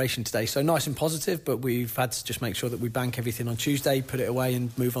about preparation today. So nice and positive, but we've had to just make sure that we bank everything on Tuesday, put it away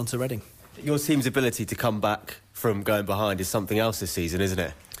and move on to Reading. Your team's ability to come back from going behind is something else this season, isn't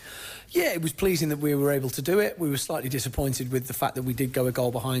it? Yeah, it was pleasing that we were able to do it. We were slightly disappointed with the fact that we did go a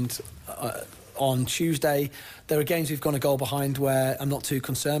goal behind on Tuesday. There are games we've gone a goal behind where I'm not too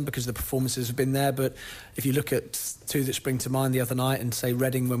concerned because the performances have been there, but if you look at two that spring to mind the other night, and say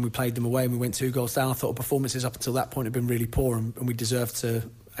Reading, when we played them away and we went 2 goals down, I thought our performances up until that point had been really poor, and we deserved to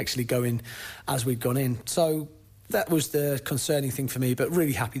actually go in as we'd gone in. So that was the concerning thing for me, but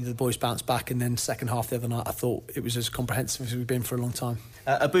really happy that the boys bounced back, and then second half the other night I thought it was as comprehensive as we've been for a long time.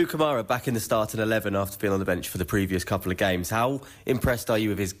 Abu Kamara back in the starting 11 after being on the bench for the previous couple of games. How impressed are you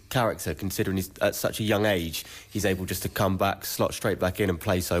with his character, considering he's at such a young age, he's able just to come back, slot straight back in and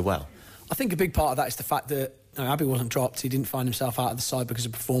play so well? I think a big part of that is the fact that Abbey wasn't dropped. He didn't find himself out of the side because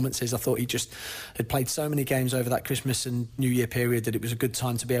of performances. I thought he just had played so many games over that Christmas and New Year period that it was a good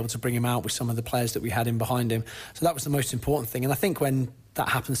time to be able to bring him out with some of the players that we had in behind him. So that was the most important thing. And I think when that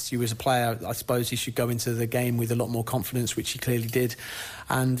happens to you as a player, I suppose he should go into the game with a lot more confidence, which he clearly did.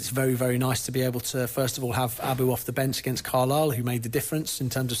 And it's very, very nice to be able to, first of all, have Abu off the bench against Carlisle, who made the difference in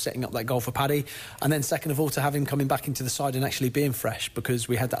terms of setting up that goal for Paddy. And then second of all, to have him coming back into the side and actually being fresh, because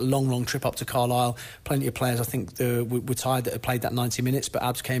we had that long, long trip up to Carlisle. Plenty of players, I think, were tired that had played that 90 minutes, but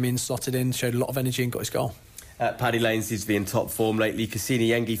Abs came in, slotted in, showed a lot of energy and got his goal. Paddy Lane seems to be in top form lately. Cassini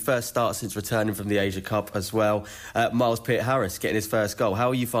Yengi, first start since returning from the Asia Cup as well. Myles Peart-Harris getting his first goal. How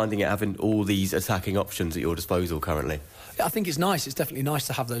are you finding it, having all these attacking options at your disposal currently? I think it's nice. It's definitely nice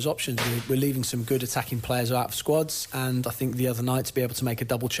to have those options. We're leaving some good attacking players out of squads, and I think the other night to be able to make a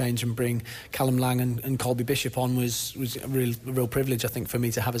double change and bring Callum Lang and Colby Bishop on was a real privilege, I think, for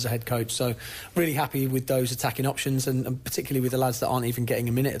me to have as a head coach. So really happy with those attacking options, and particularly with the lads that aren't even getting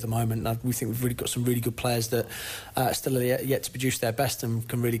a minute at the moment. We think we've really got some really good players that still are yet to produce their best and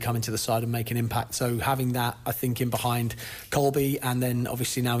can really come into the side and make an impact. So having that, I think, in behind Colby, and then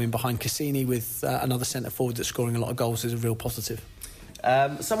obviously now in behind Cassini with another centre forward that's scoring a lot of goals is a real positive.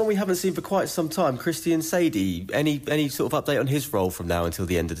 Someone we haven't seen for quite some time, Christian Sadie. Any sort of update on his role from now until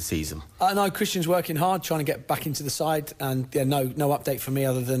the end of the season? No, Christian's working hard, trying to get back into the side, and no update from me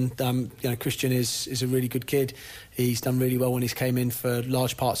other than Christian is a really good kid. He's done really well when he's came in for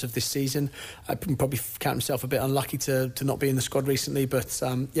large parts of this season. I probably count himself a bit unlucky to not be in the squad recently, but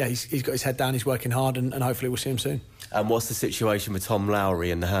he's got his head down, he's working hard, and hopefully we'll see him soon. And what's the situation with Tom Lowry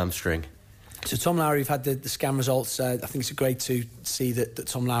and the hamstring? So Tom Lowry, we've had the scan results. I think it's great to see that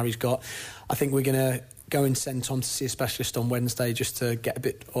Tom Lowry's got. I think we're going to go and send Tom to see a specialist on Wednesday just to get a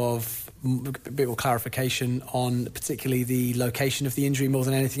bit more clarification on particularly the location of the injury more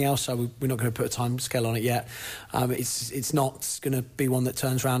than anything else. So we're not going to put a time scale on it yet. It's not going to be one that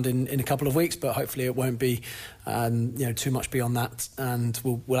turns around in a couple of weeks, but hopefully it won't be too much beyond that, and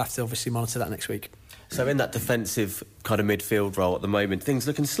we'll have to obviously monitor that next week. So in that defensive kind of midfield role at the moment, things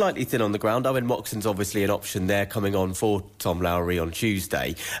looking slightly thin on the ground. Owen Moxon's obviously an option there coming on for Tom Lowry on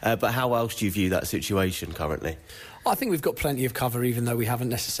Tuesday. But how else do you view that situation currently? I think we've got plenty of cover, even though we haven't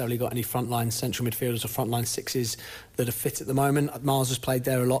necessarily got any frontline central midfielders or frontline sixes that are fit at the moment. Myles has played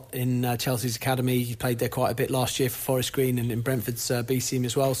there a lot in Chelsea's academy. He played there quite a bit last year for Forest Green and in Brentford's B team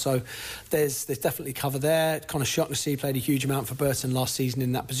as well. So there's definitely cover there. Connor Shaughnessy played a huge amount for Burton last season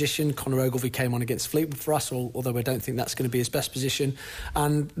in that position. Connor Ogilvie came on against Fleetwood for us, although I don't think that's going to be his best position.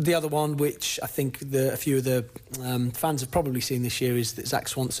 And the other one, which I think a few of the fans have probably seen this year, is that Zach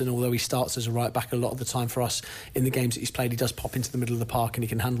Swanson, although he starts as a right back a lot of the time for us in the games that he's played, he does pop into the middle of the park and he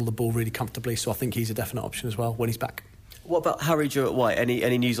can handle the ball really comfortably. So I think he's a definite option as well when he's back. What about Harry Jewett-White?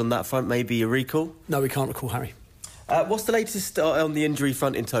 Any news on that front? Maybe a recall? No, we can't recall Harry. What's the latest on the injury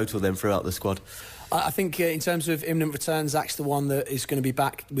front in total then throughout the squad? I think in terms of imminent return, Zach's the one that is going to be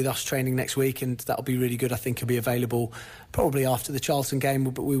back with us training next week, and that'll be really good. I think he'll be available probably after the Charlton game,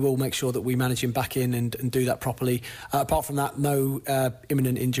 but we will make sure that we manage him back in and do that properly. Apart from that, no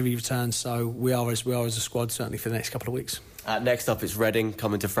imminent injury returns, so we are as a squad certainly for the next couple of weeks. Next up, it's Reading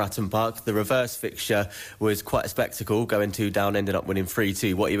coming to Fratton Park. The reverse fixture was quite a spectacle, going 2 down, ended up winning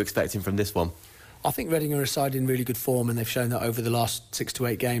 3-2. What are you expecting from this one? I think Reading are a side in really good form, and they've shown that over the last 6 to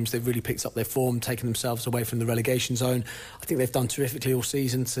 8 games they've really picked up their form, taken themselves away from the relegation zone. I think they've done terrifically all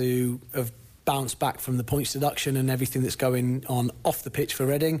season to have bounced back from the points deduction and everything that's going on off the pitch for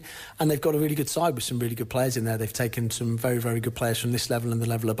Reading, and they've got a really good side with some really good players in there. They've taken some very, very good players from this level and the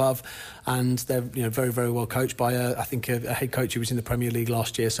level above, and they're very, very well coached by I think a head coach who was in the Premier League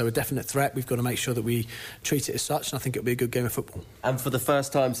last year, so a definite threat. We've got to make sure that we treat it as such, and I think it'll be a good game of football. And for the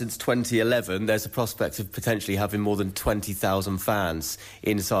first time since 2011, there's a prospect of potentially having more than 20,000 fans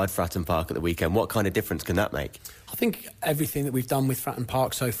inside Fratton Park at the weekend. What kind of difference can that make? I think everything that we've done with Fratton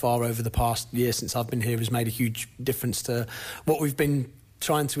Park so far over the past year since I've been here has made a huge difference to what we've been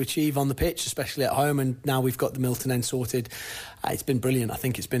trying to achieve on the pitch, especially at home, and now we've got the Milton end sorted. It's been brilliant. I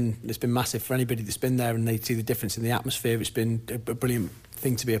think it's been massive for anybody that's been there and they see the difference in the atmosphere. It's been a brilliant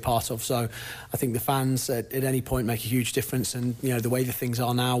thing to be a part of. So I think the fans at any point make a huge difference, and the way the things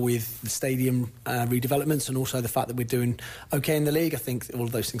are now with the stadium redevelopments and also the fact that we're doing okay in the league, I think all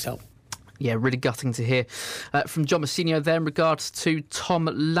of those things help. Yeah, really gutting to hear from John Mousinho there in regards to Tom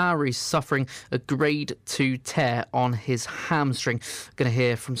Lowry suffering a grade 2 tear on his hamstring. Going to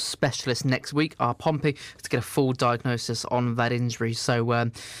hear from specialists next week, our Pompey, to get a full diagnosis on that injury.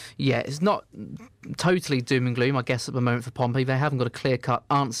 So, it's not totally doom and gloom, I guess, at the moment for Pompey. They haven't got a clear-cut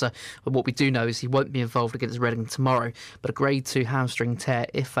answer. But what we do know is he won't be involved against Reading tomorrow. But a grade 2 hamstring tear,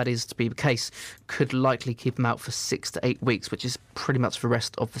 if that is to be the case, could likely keep him out for 6 to 8 weeks, which is pretty much the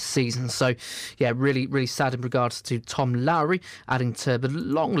rest of the season. So, really, really sad in regards to Tom Lowry, adding to the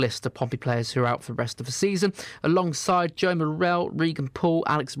long list of Pompey players who are out for the rest of the season, alongside Joe Morrell, Regan Poole,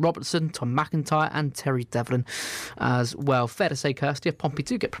 Alex Robertson, Tom McIntyre and Terry Devlin as well. Fair to say, Kirsty, if Pompey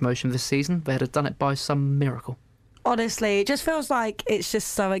do get promotion this season, they'd have done it by some miracle. Honestly, it just feels like it's just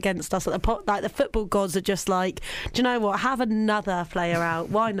so against us. Like the football gods are just like, do you know what? Have another player out.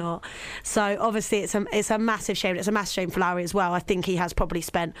 Why not? So obviously, it's a massive shame. It's a massive shame for Lowry as well. I think he has probably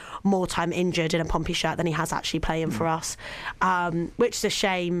spent more time injured in a Pompey shirt than he has actually playing for us, which is a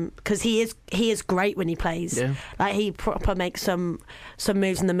shame because he is great when he plays. Yeah. Like he proper makes some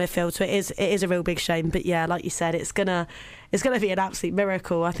moves in the midfield. So it is a real big shame. But yeah, like you said, it's gonna be an absolute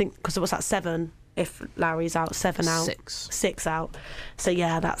miracle. I think because what's that, 7? If Lowry's out, 7 out, 6 out. So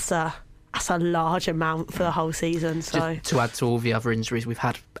yeah, that's a large amount for the whole season. So just to add to all the other injuries we've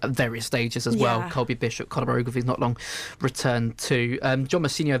had at various stages as well. Colby Bishop, Conor Ogilvie's not long returned too. John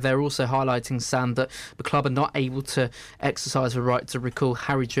Mousinho, they're also highlighting, Sam, that the club are not able to exercise the right to recall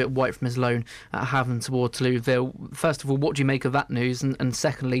Harry Jewett-White from his loan at Havant to Waterlooville. First of all, what do you make of that news? And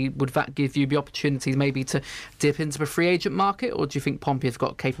secondly, would that give you the opportunity maybe to dip into the free agent market, or do you think Pompey have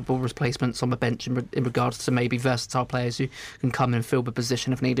got capable replacements on the bench in regards to maybe versatile players who can come in and fill the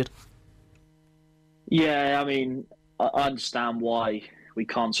position if needed? Yeah, I mean, I understand why we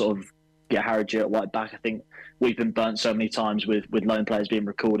can't sort of get Harry Jewett-White back. I think we've been burnt so many times with loan players being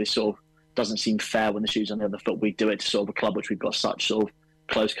recalled. It sort of doesn't seem fair when the shoe's on the other foot. We do it to sort of a club which we've got such sort of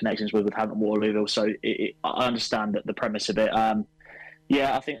close connections with Hampton Waterlooville. So I understand that the premise of it. I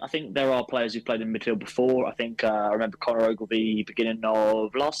think there are players who've played in midfield before. I think I remember Conor Ogilvie beginning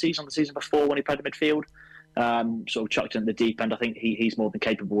of last season, the season before, when he played in midfield. Sort of chucked in the deep end. I think he's more than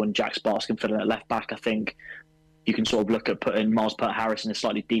capable, and Jack Sparks can fill in at left back. I think you can sort of look at putting Myles Peart-Harris in a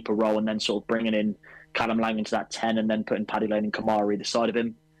slightly deeper role, and then sort of bringing in Callum Lang into that 10, and then putting Paddy Lane and Kamara either side of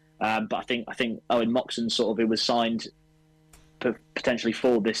him. But I think Owen Moxon sort of, who was signed potentially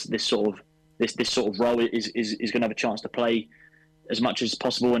for this sort of role, is going to have a chance to play as much as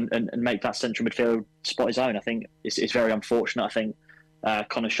possible and make that central midfield spot his own. I think it's very unfortunate. I think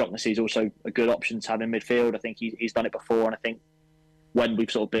Connor Shocknessy is also a good option to have in midfield. I think he's done it before, and I think when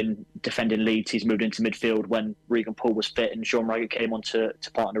we've sort of been defending Leeds, he's moved into midfield when Regan Poole was fit and Sean Raggett came on to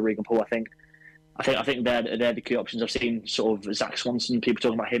partner Regan Poole. I think they're the key options. I've seen sort of Zach Swanson, people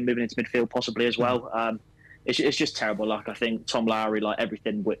talking about him moving into midfield possibly as well. It's just terrible luck. I think Tom Lowry, like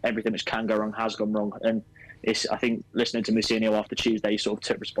everything which can go wrong has gone wrong, and I think listening to Mousinho after Tuesday, he sort of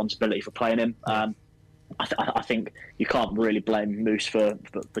took responsibility for playing him. I think you can't really blame Moose for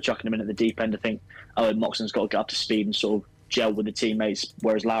chucking him in at the deep end. I think Owen Moxon's got to get up to speed and sort of gel with the teammates,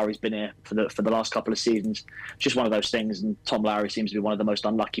 whereas Lowry's been here for the last couple of seasons. Just one of those things, and Tom Lowry seems to be one of the most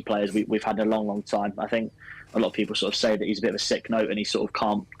unlucky players we've had in a long, long time. I think a lot of people sort of say that he's a bit of a sick note and he sort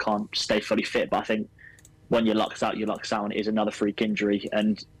of can't stay fully fit, but I think when you're luck's out, and it is another freak injury.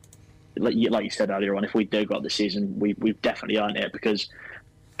 And like you said earlier on, if we do go up the season, we've definitely earned it, because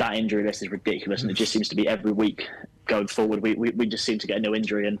that injury list is ridiculous, and it just seems to be every week going forward. We just seem to get a new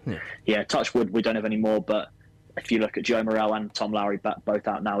injury, and touch wood, we don't have any more. But if you look at Joe Morrell and Tom Lowry both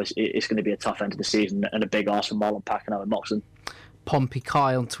out now, it's going to be a tough end of the season, and a big ask for Marlon Pack and Owen Moxon. Pompey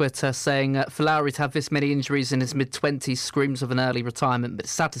Kai on Twitter saying, for Lowry to have this many injuries in his mid-20s screams of an early retirement, but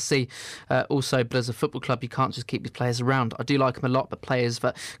it's sad to see. Also, but as a football club, you can't just keep these players around. I do like him a lot, but players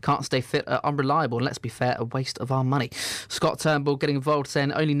that can't stay fit are unreliable, and let's be fair, a waste of our money. Scott Turnbull getting involved,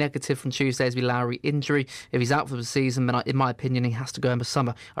 saying only negative from Tuesday's Lowry injury. If he's out for the season, then in my opinion, he has to go in the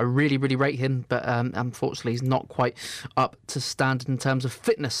summer. I really, really rate him, but unfortunately, he's not quite up to standard in terms of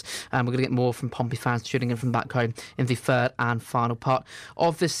fitness. We're going to get more from Pompey fans tuning in from back home in the third and final part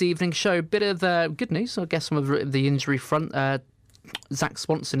of this evening's show. Bit of good news, I guess, on the injury front. Zach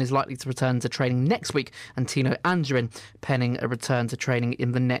Swanson is likely to return to training next week, and Tino Angerin penning a return to training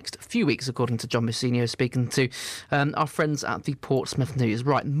in the next few weeks, according to John Mousinho, speaking to our friends at the Portsmouth News.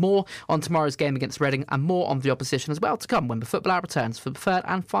 Right, more on tomorrow's game against Reading and more on the opposition as well to come when the Football Hour returns for the third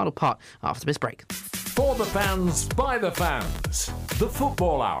and final part after this break. For the fans, by the fans, the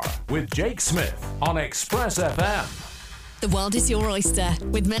Football Hour with Jake Smith on Express FM. The world is your oyster.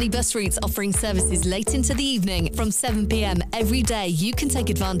 With many bus routes offering services late into the evening, from 7 p.m. every day, you can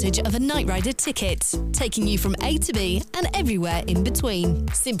take advantage of a Night Rider ticket, taking you from A to B and everywhere in between.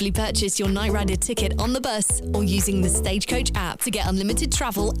 Simply purchase your Night Rider ticket on the bus or using the Stagecoach app to get unlimited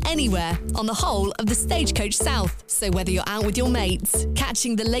travel anywhere on the whole of the Stagecoach South. So whether you're out with your mates,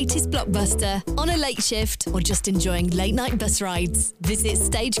 catching the latest blockbuster, on a late shift, or just enjoying late night bus rides, visit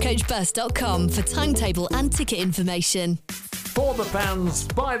stagecoachbus.com for timetable and ticket information. For the fans,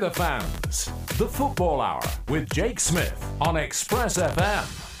 by the fans. The Football Hour with Jake Smith on Express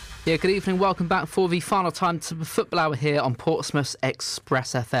FM. Yeah, good evening. Welcome back for the final time to the Football Hour here on Portsmouth's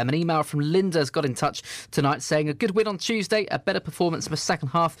Express FM. An email from Linda's got in touch tonight saying a good win on Tuesday, a better performance in the second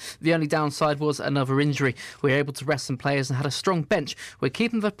half. The only downside was another injury. We were able to rest some players and had a strong bench. We're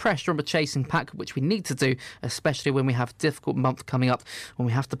keeping the pressure on the chasing pack, which we need to do, especially when we have a difficult month coming up when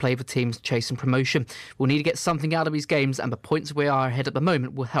we have to play the teams chasing promotion. We'll need to get something out of these games, and the points we are ahead at the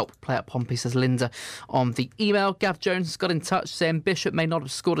moment will help play at Pompey, says Linda on the email. Gav Jones has got in touch saying Bishop may not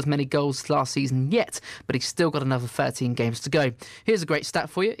have scored as many goals last season yet, but he's still got another 13 games to go. Here's a great stat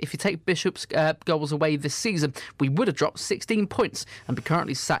for you. If you take Bishop's goals away this season, we would have dropped 16 points and be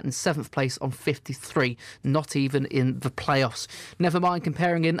currently sat in 7th place on 53, not even in the playoffs. Never mind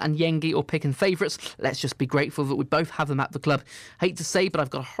comparing in and Yengi or picking favourites. Let's just be grateful that we both have them at the club. Hate to say, but I've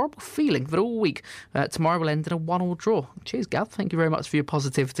got a horrible feeling that all week tomorrow will end in a 1-1 draw. Cheers, Gav. Thank you very much for your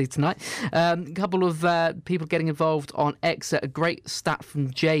positivity tonight. A couple of people getting involved on X. A great stat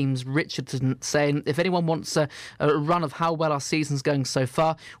from James Richardson saying if anyone wants a run of how well our season's going so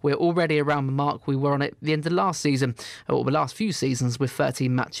far, we're already around the mark we were on at the end of last season, or the last few seasons, with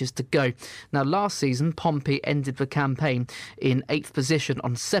 13 matches to go. Now, last season, Pompey ended the campaign in 8th position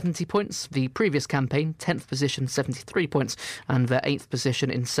on 70 points. The previous campaign, 10th position, 73 points, and their 8th position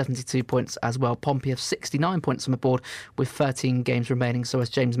in 72 points as well. Pompey have 69 points on the board with 13 games remaining. So, as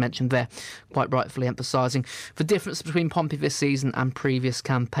James mentioned there, quite rightfully emphasising the difference between Pompey this season and previous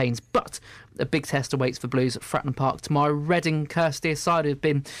campaigns. But a big test awaits for Blues at Fratton Park tomorrow. Reading, Kirsty aside, have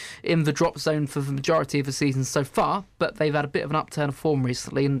been in the drop zone for the majority of the season so far, but they've had a bit of an upturn of form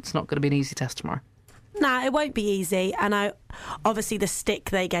recently, and it's not going to be an easy test tomorrow. Nah, it won't be easy. And obviously the stick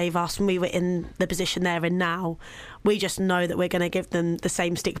they gave us when we were in the position they're in now, we just know that we're going to give them the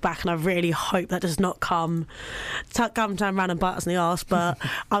same stick back, and I really hope that does not come turn around and bite us in the arse, but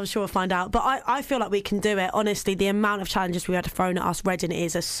I'm sure we'll find out. But I feel like we can do it. Honestly, the amount of challenges we had thrown at us, Reading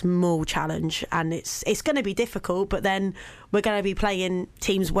is a small challenge, and it's going to be difficult, but then we're going to be playing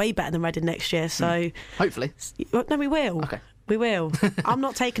teams way better than Reading next year, so... Hopefully. No, we will. Okay. We will. I'm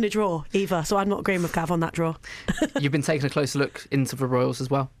not taking a draw either, so I'm not agreeing with Gav on that draw. You've been taking a closer look into the Royals as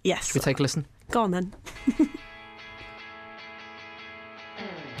well? Yes. Should we take a listen? Go on then.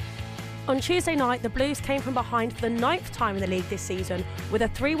 On Tuesday night, the Blues came from behind for the 9th time in the league this season with a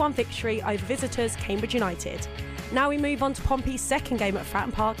 3-1 victory over visitors Cambridge United. Now we move on to Pompey's second game at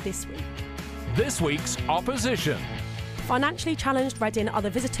Fratton Park this week. This week's opposition. Financially challenged Reading are the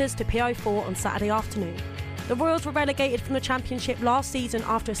visitors to PO4 on Saturday afternoon. The Royals were relegated from the Championship last season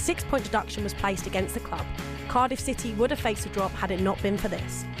after a 6-point deduction was placed against the club. Cardiff City would have faced a drop had it not been for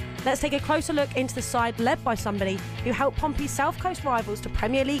this. Let's take a closer look into the side led by somebody who helped Pompey's South Coast rivals to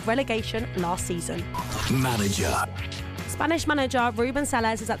Premier League relegation last season. Manager. Spanish manager Ruben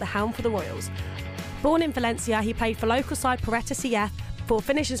Sellés is at the helm for the Royals. Born in Valencia, he played for local side Porreta CF before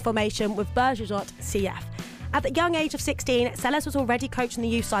finishing his formation with Bergerac CF. At the young age of 16, Sellés was already coaching the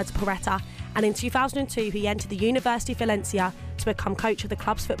youth sides of Porreta, and in 2002 he entered the University of Valencia to become coach of the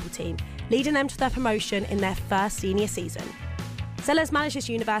club's football team, leading them to their promotion in their first senior season. Sellés managed his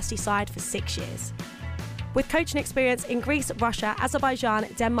university side for 6 years. With coaching experience in Greece, Russia, Azerbaijan,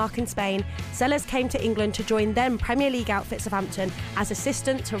 Denmark and Spain, Sellés came to England to join then Premier League outfit Southampton as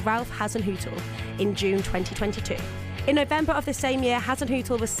assistant to Ralph Hasenhüttl in June 2022. In November of the same year,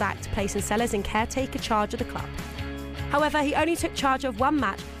 Hasenhüttl was sacked, placing Sellés in caretaker charge of the club. However, he only took charge of one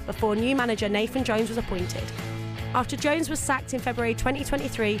match before new manager Nathan Jones was appointed. After Jones was sacked in February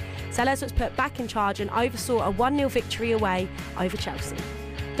 2023, Sellés was put back in charge and oversaw a 1-0 victory away over Chelsea.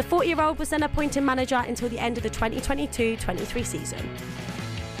 The 40-year-old was then appointed manager until the end of the 2022-23 season.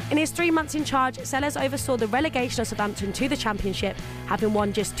 In his 3 months in charge, Sellés oversaw the relegation of Southampton to the Championship, having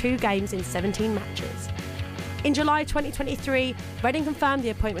won just 2 games in 17 matches. In July 2023, Reading confirmed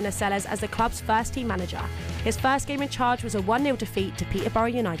the appointment of Sellés as the club's first team manager. His first game in charge was a 1-0 defeat to Peterborough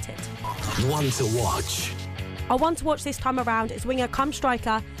United. One to watch. Our one to watch this time around is winger cum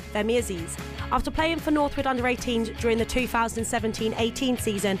striker Femi Aziz. After playing for Northwood under-18s during the 2017-18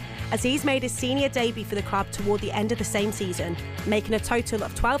 season, Aziz made his senior debut for the club toward the end of the same season, making a total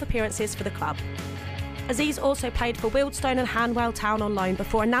of 12 appearances for the club. Aziz also played for Wealdstone and Hanwell Town on loan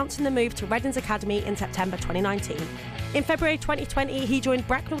before announcing the move to Reading's academy in September 2019. In February 2020, he joined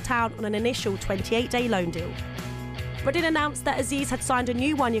Bracknell Town on an initial 28-day loan deal. Reading announced that Aziz had signed a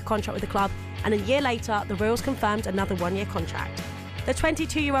new one-year contract with the club, and a year later, the Royals confirmed another one-year contract. The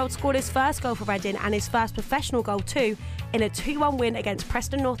 22-year-old scored his first goal for Reading and his first professional goal too, in a 2-1 win against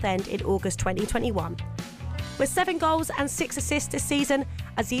Preston North End in August 2021. With 7 goals and 6 assists this season,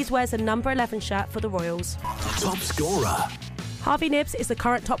 Aziz wears the number 11 shirt for the Royals. Top scorer. Harvey Knibbs is the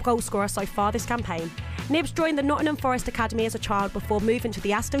current top goal scorer so far this campaign. Knibbs joined the Nottingham Forest Academy as a child before moving to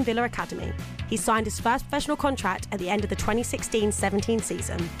the Aston Villa Academy. He signed his first professional contract at the end of the 2016-17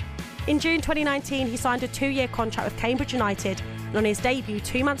 season. In June 2019, he signed a 2-year contract with Cambridge United, and on his debut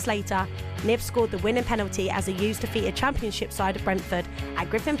 2 months later, Knibbs scored the winning penalty as the U's defeated Championship side of Brentford at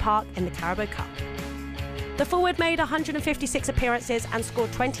Griffin Park in the Carabao Cup. The forward made 156 appearances and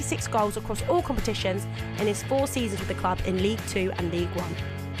scored 26 goals across all competitions in his 4 seasons with the club in League 2 and League 1.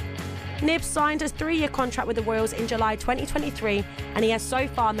 Knibbs signed a 3-year contract with the Royals in July 2023, and he has so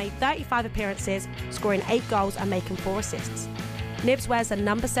far made 35 appearances, scoring 8 goals and making 4 assists. Knibbs wears the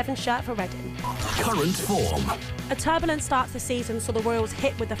number 7 shirt for Reading. Current form. A turbulent start to the season saw the Royals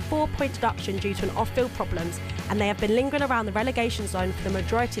hit with a 4-point deduction due to an off-field problems, and they have been lingering around the relegation zone for the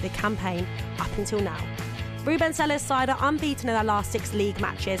majority of the campaign up until now. Ruben Seller's side are unbeaten in their last 6 league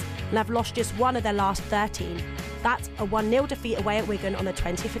matches and have lost just 1 of their last 13. That's a 1-0 defeat away at Wigan on the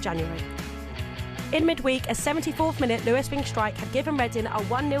 20th of January. In midweek, a 74th minute Lewis Wing strike had given Reading a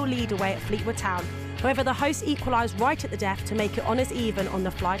 1-0 lead away at Fleetwood Town. However, the hosts equalised right at the death to make it honours even on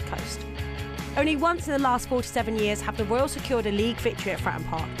the Flyde coast. Only once in the last 47 years have the Royals secured a league victory at Fratton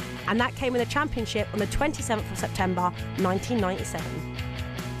Park, and that came in the Championship on the 27th of September 1997.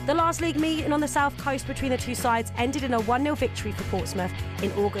 The last league meeting on the south coast between the two sides ended in a 1-0 victory for Portsmouth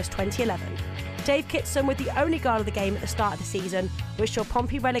in August 2011. Dave Kitson with the only goal of the game at the start of the season, which saw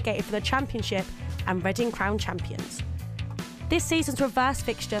Pompey relegated from the Championship and Reading crowned champions. This season's reverse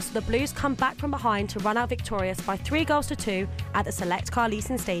fixture saw the Blues come back from behind to run out victorious by 3-2 at the Select Car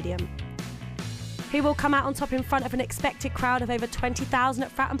Leasing Stadium. Who will come out on top in front of an expected crowd of over 20,000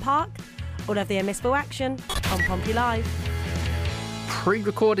 at Fratton Park? All of the Unmissable action on Pompey Live.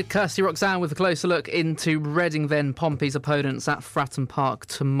 Pre-recorded Kirsty, Roxanne with a closer look into Reading, then Pompey's opponents at Fratton Park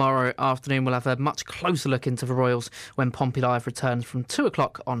tomorrow afternoon. We'll have a much closer look into the Royals when Pompey Live returns from 2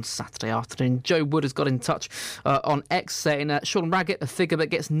 o'clock on Saturday afternoon. Joe Wood has got in touch on X saying Sean Raggett, a figure that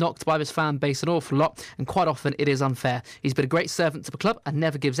gets knocked by his fan base an awful lot, and quite often it is unfair. He's been a great servant to the club and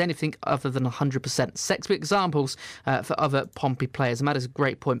never gives anything other than 100%. Sets examples for other Pompey players, and that is a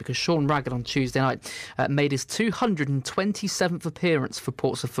great point because Sean Raggett on Tuesday night made his 227th appearance for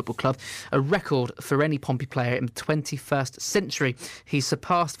Portsmouth Football Club, a record for any Pompey player in the 21st century. He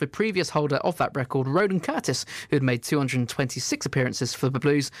surpassed the previous holder of that record, Roland Curtis, who had made 226 appearances for the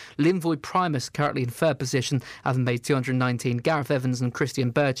Blues. Linvoy Primus currently in 3rd position, having made 219. Gareth Evans and Christian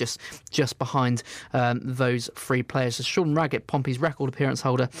Burgess just behind those 3 players. So Sean Raggett, Pompey's record appearance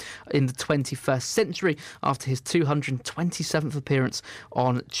holder in the 21st century after his 227th appearance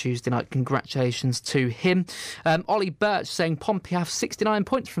on Tuesday night. Congratulations to him. Ollie Birch saying Pompey have 69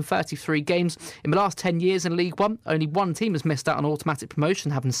 points from 33 games. In the last 10 years in League One, only one team has missed out on automatic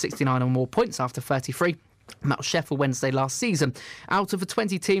promotion, having 69 or more points after 33. Mount Sheffield Wednesday last season. Out of the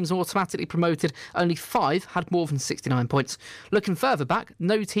 20 teams automatically promoted, only 5 had more than 69 points. Looking further back,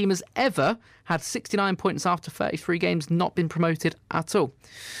 no team has ever had 69 points after 33 games, not been promoted at all.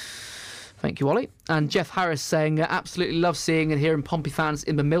 Thank you, Ollie. And Jeff Harris saying, absolutely love seeing and hearing Pompey fans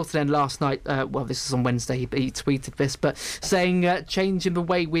in the Milton End last night. Well, this is on Wednesday, he tweeted this, but saying changing the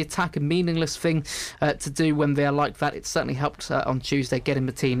way we attack, a meaningless thing to do when they're like that. It certainly helped on Tuesday getting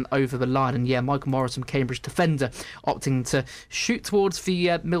the team over the line. And yeah, Michael Morris, Cambridge defender, opting to shoot towards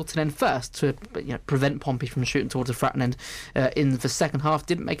the Milton End first to prevent Pompey from shooting towards the Fratton End in the second half.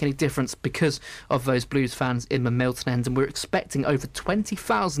 Didn't make any difference because of those Blues fans in the Milton End. And we're expecting over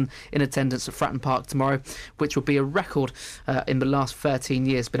 20,000 in attendance at Fratton Park tomorrow, which will be a record in the last 13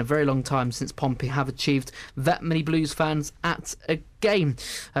 years. It's been a very long time since Pompey have achieved that many Blues fans at a game.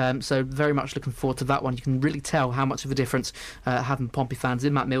 So very much looking forward to that one. You can really tell how much of a difference having Pompey fans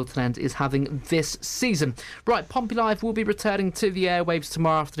in that Milton End is having this season. Right, Pompey Live will be returning to the airwaves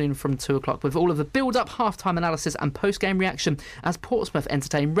tomorrow afternoon from 2 o'clock with all of the build-up, half-time analysis and post-game reaction as Portsmouth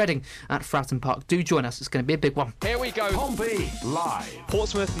entertain Reading at Fratton Park. Do join us. It's going to be a big one. Here we go. Pompey Live.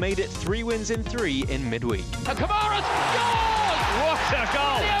 Portsmouth made it 3 wins in 3 in midweek. And Kamara scores! What a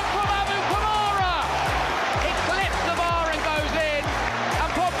goal! Brilliant from Abu Kamara! It clips the bar and goes in,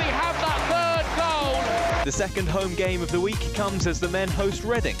 and Pompey have that 3rd goal. The second home game of the week comes as the men host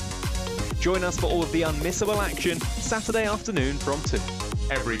Reading. Join us for all of the unmissable action Saturday afternoon from 2.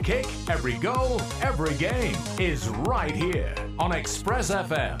 Every kick, every goal, every game is right here on Express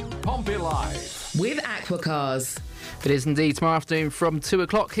FM, Pompey Live. With Aquacars. It is indeed tomorrow afternoon from 2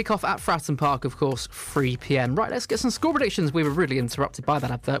 o'clock. Kick-off at Fratton Park, of course, 3 p.m. Right, let's get some score predictions. We were really interrupted by that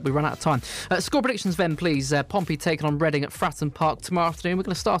advert. We ran out of time. Score predictions then, please. Pompey taking on Reading at Fratton Park tomorrow afternoon. We're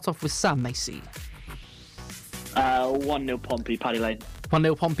going to start off with Sam Macey. 1-0 Pompey, Paddy Lane.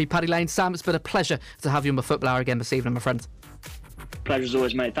 1-0 Pompey, Paddy Lane. Sam, it's been a pleasure to have you on the Football Hour again this evening, my friend. Pleasure as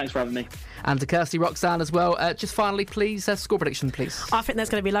always, mate. Thanks for having me. And to Kirsty, Roxanne as well. Just finally, please, score prediction, please. I think there's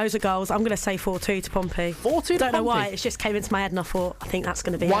going to be loads of goals. I'm going to say 4-2 to Pompey. 4-2 to Don't know Pompey? why. It just came into my head and I thought, I think that's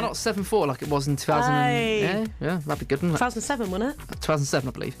going to be Why it. not 7-4 like it was in 2000? Hey. Yeah, that'd be good, wouldn't it? 2007, wasn't it? 2007,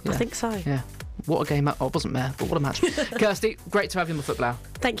 I believe. Yeah. I think so. Yeah. What a game. Oh, it wasn't there, but what a match. Kirsty, great to have you on the Football Hour.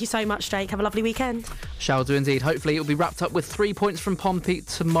 Thank you so much, Jake. Have a lovely weekend. Shall do indeed. Hopefully it'll be wrapped up with 3 points from Pompey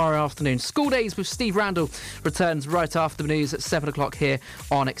tomorrow afternoon. School Days with Steve Randall returns right after the news at 7 o'clock here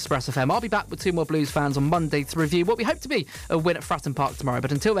on Express FM. I'll be back with 2 more Blues fans on Monday to review what we hope to be a win at Fratton Park tomorrow.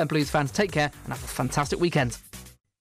 But until then, Blues fans, take care and have a fantastic weekend.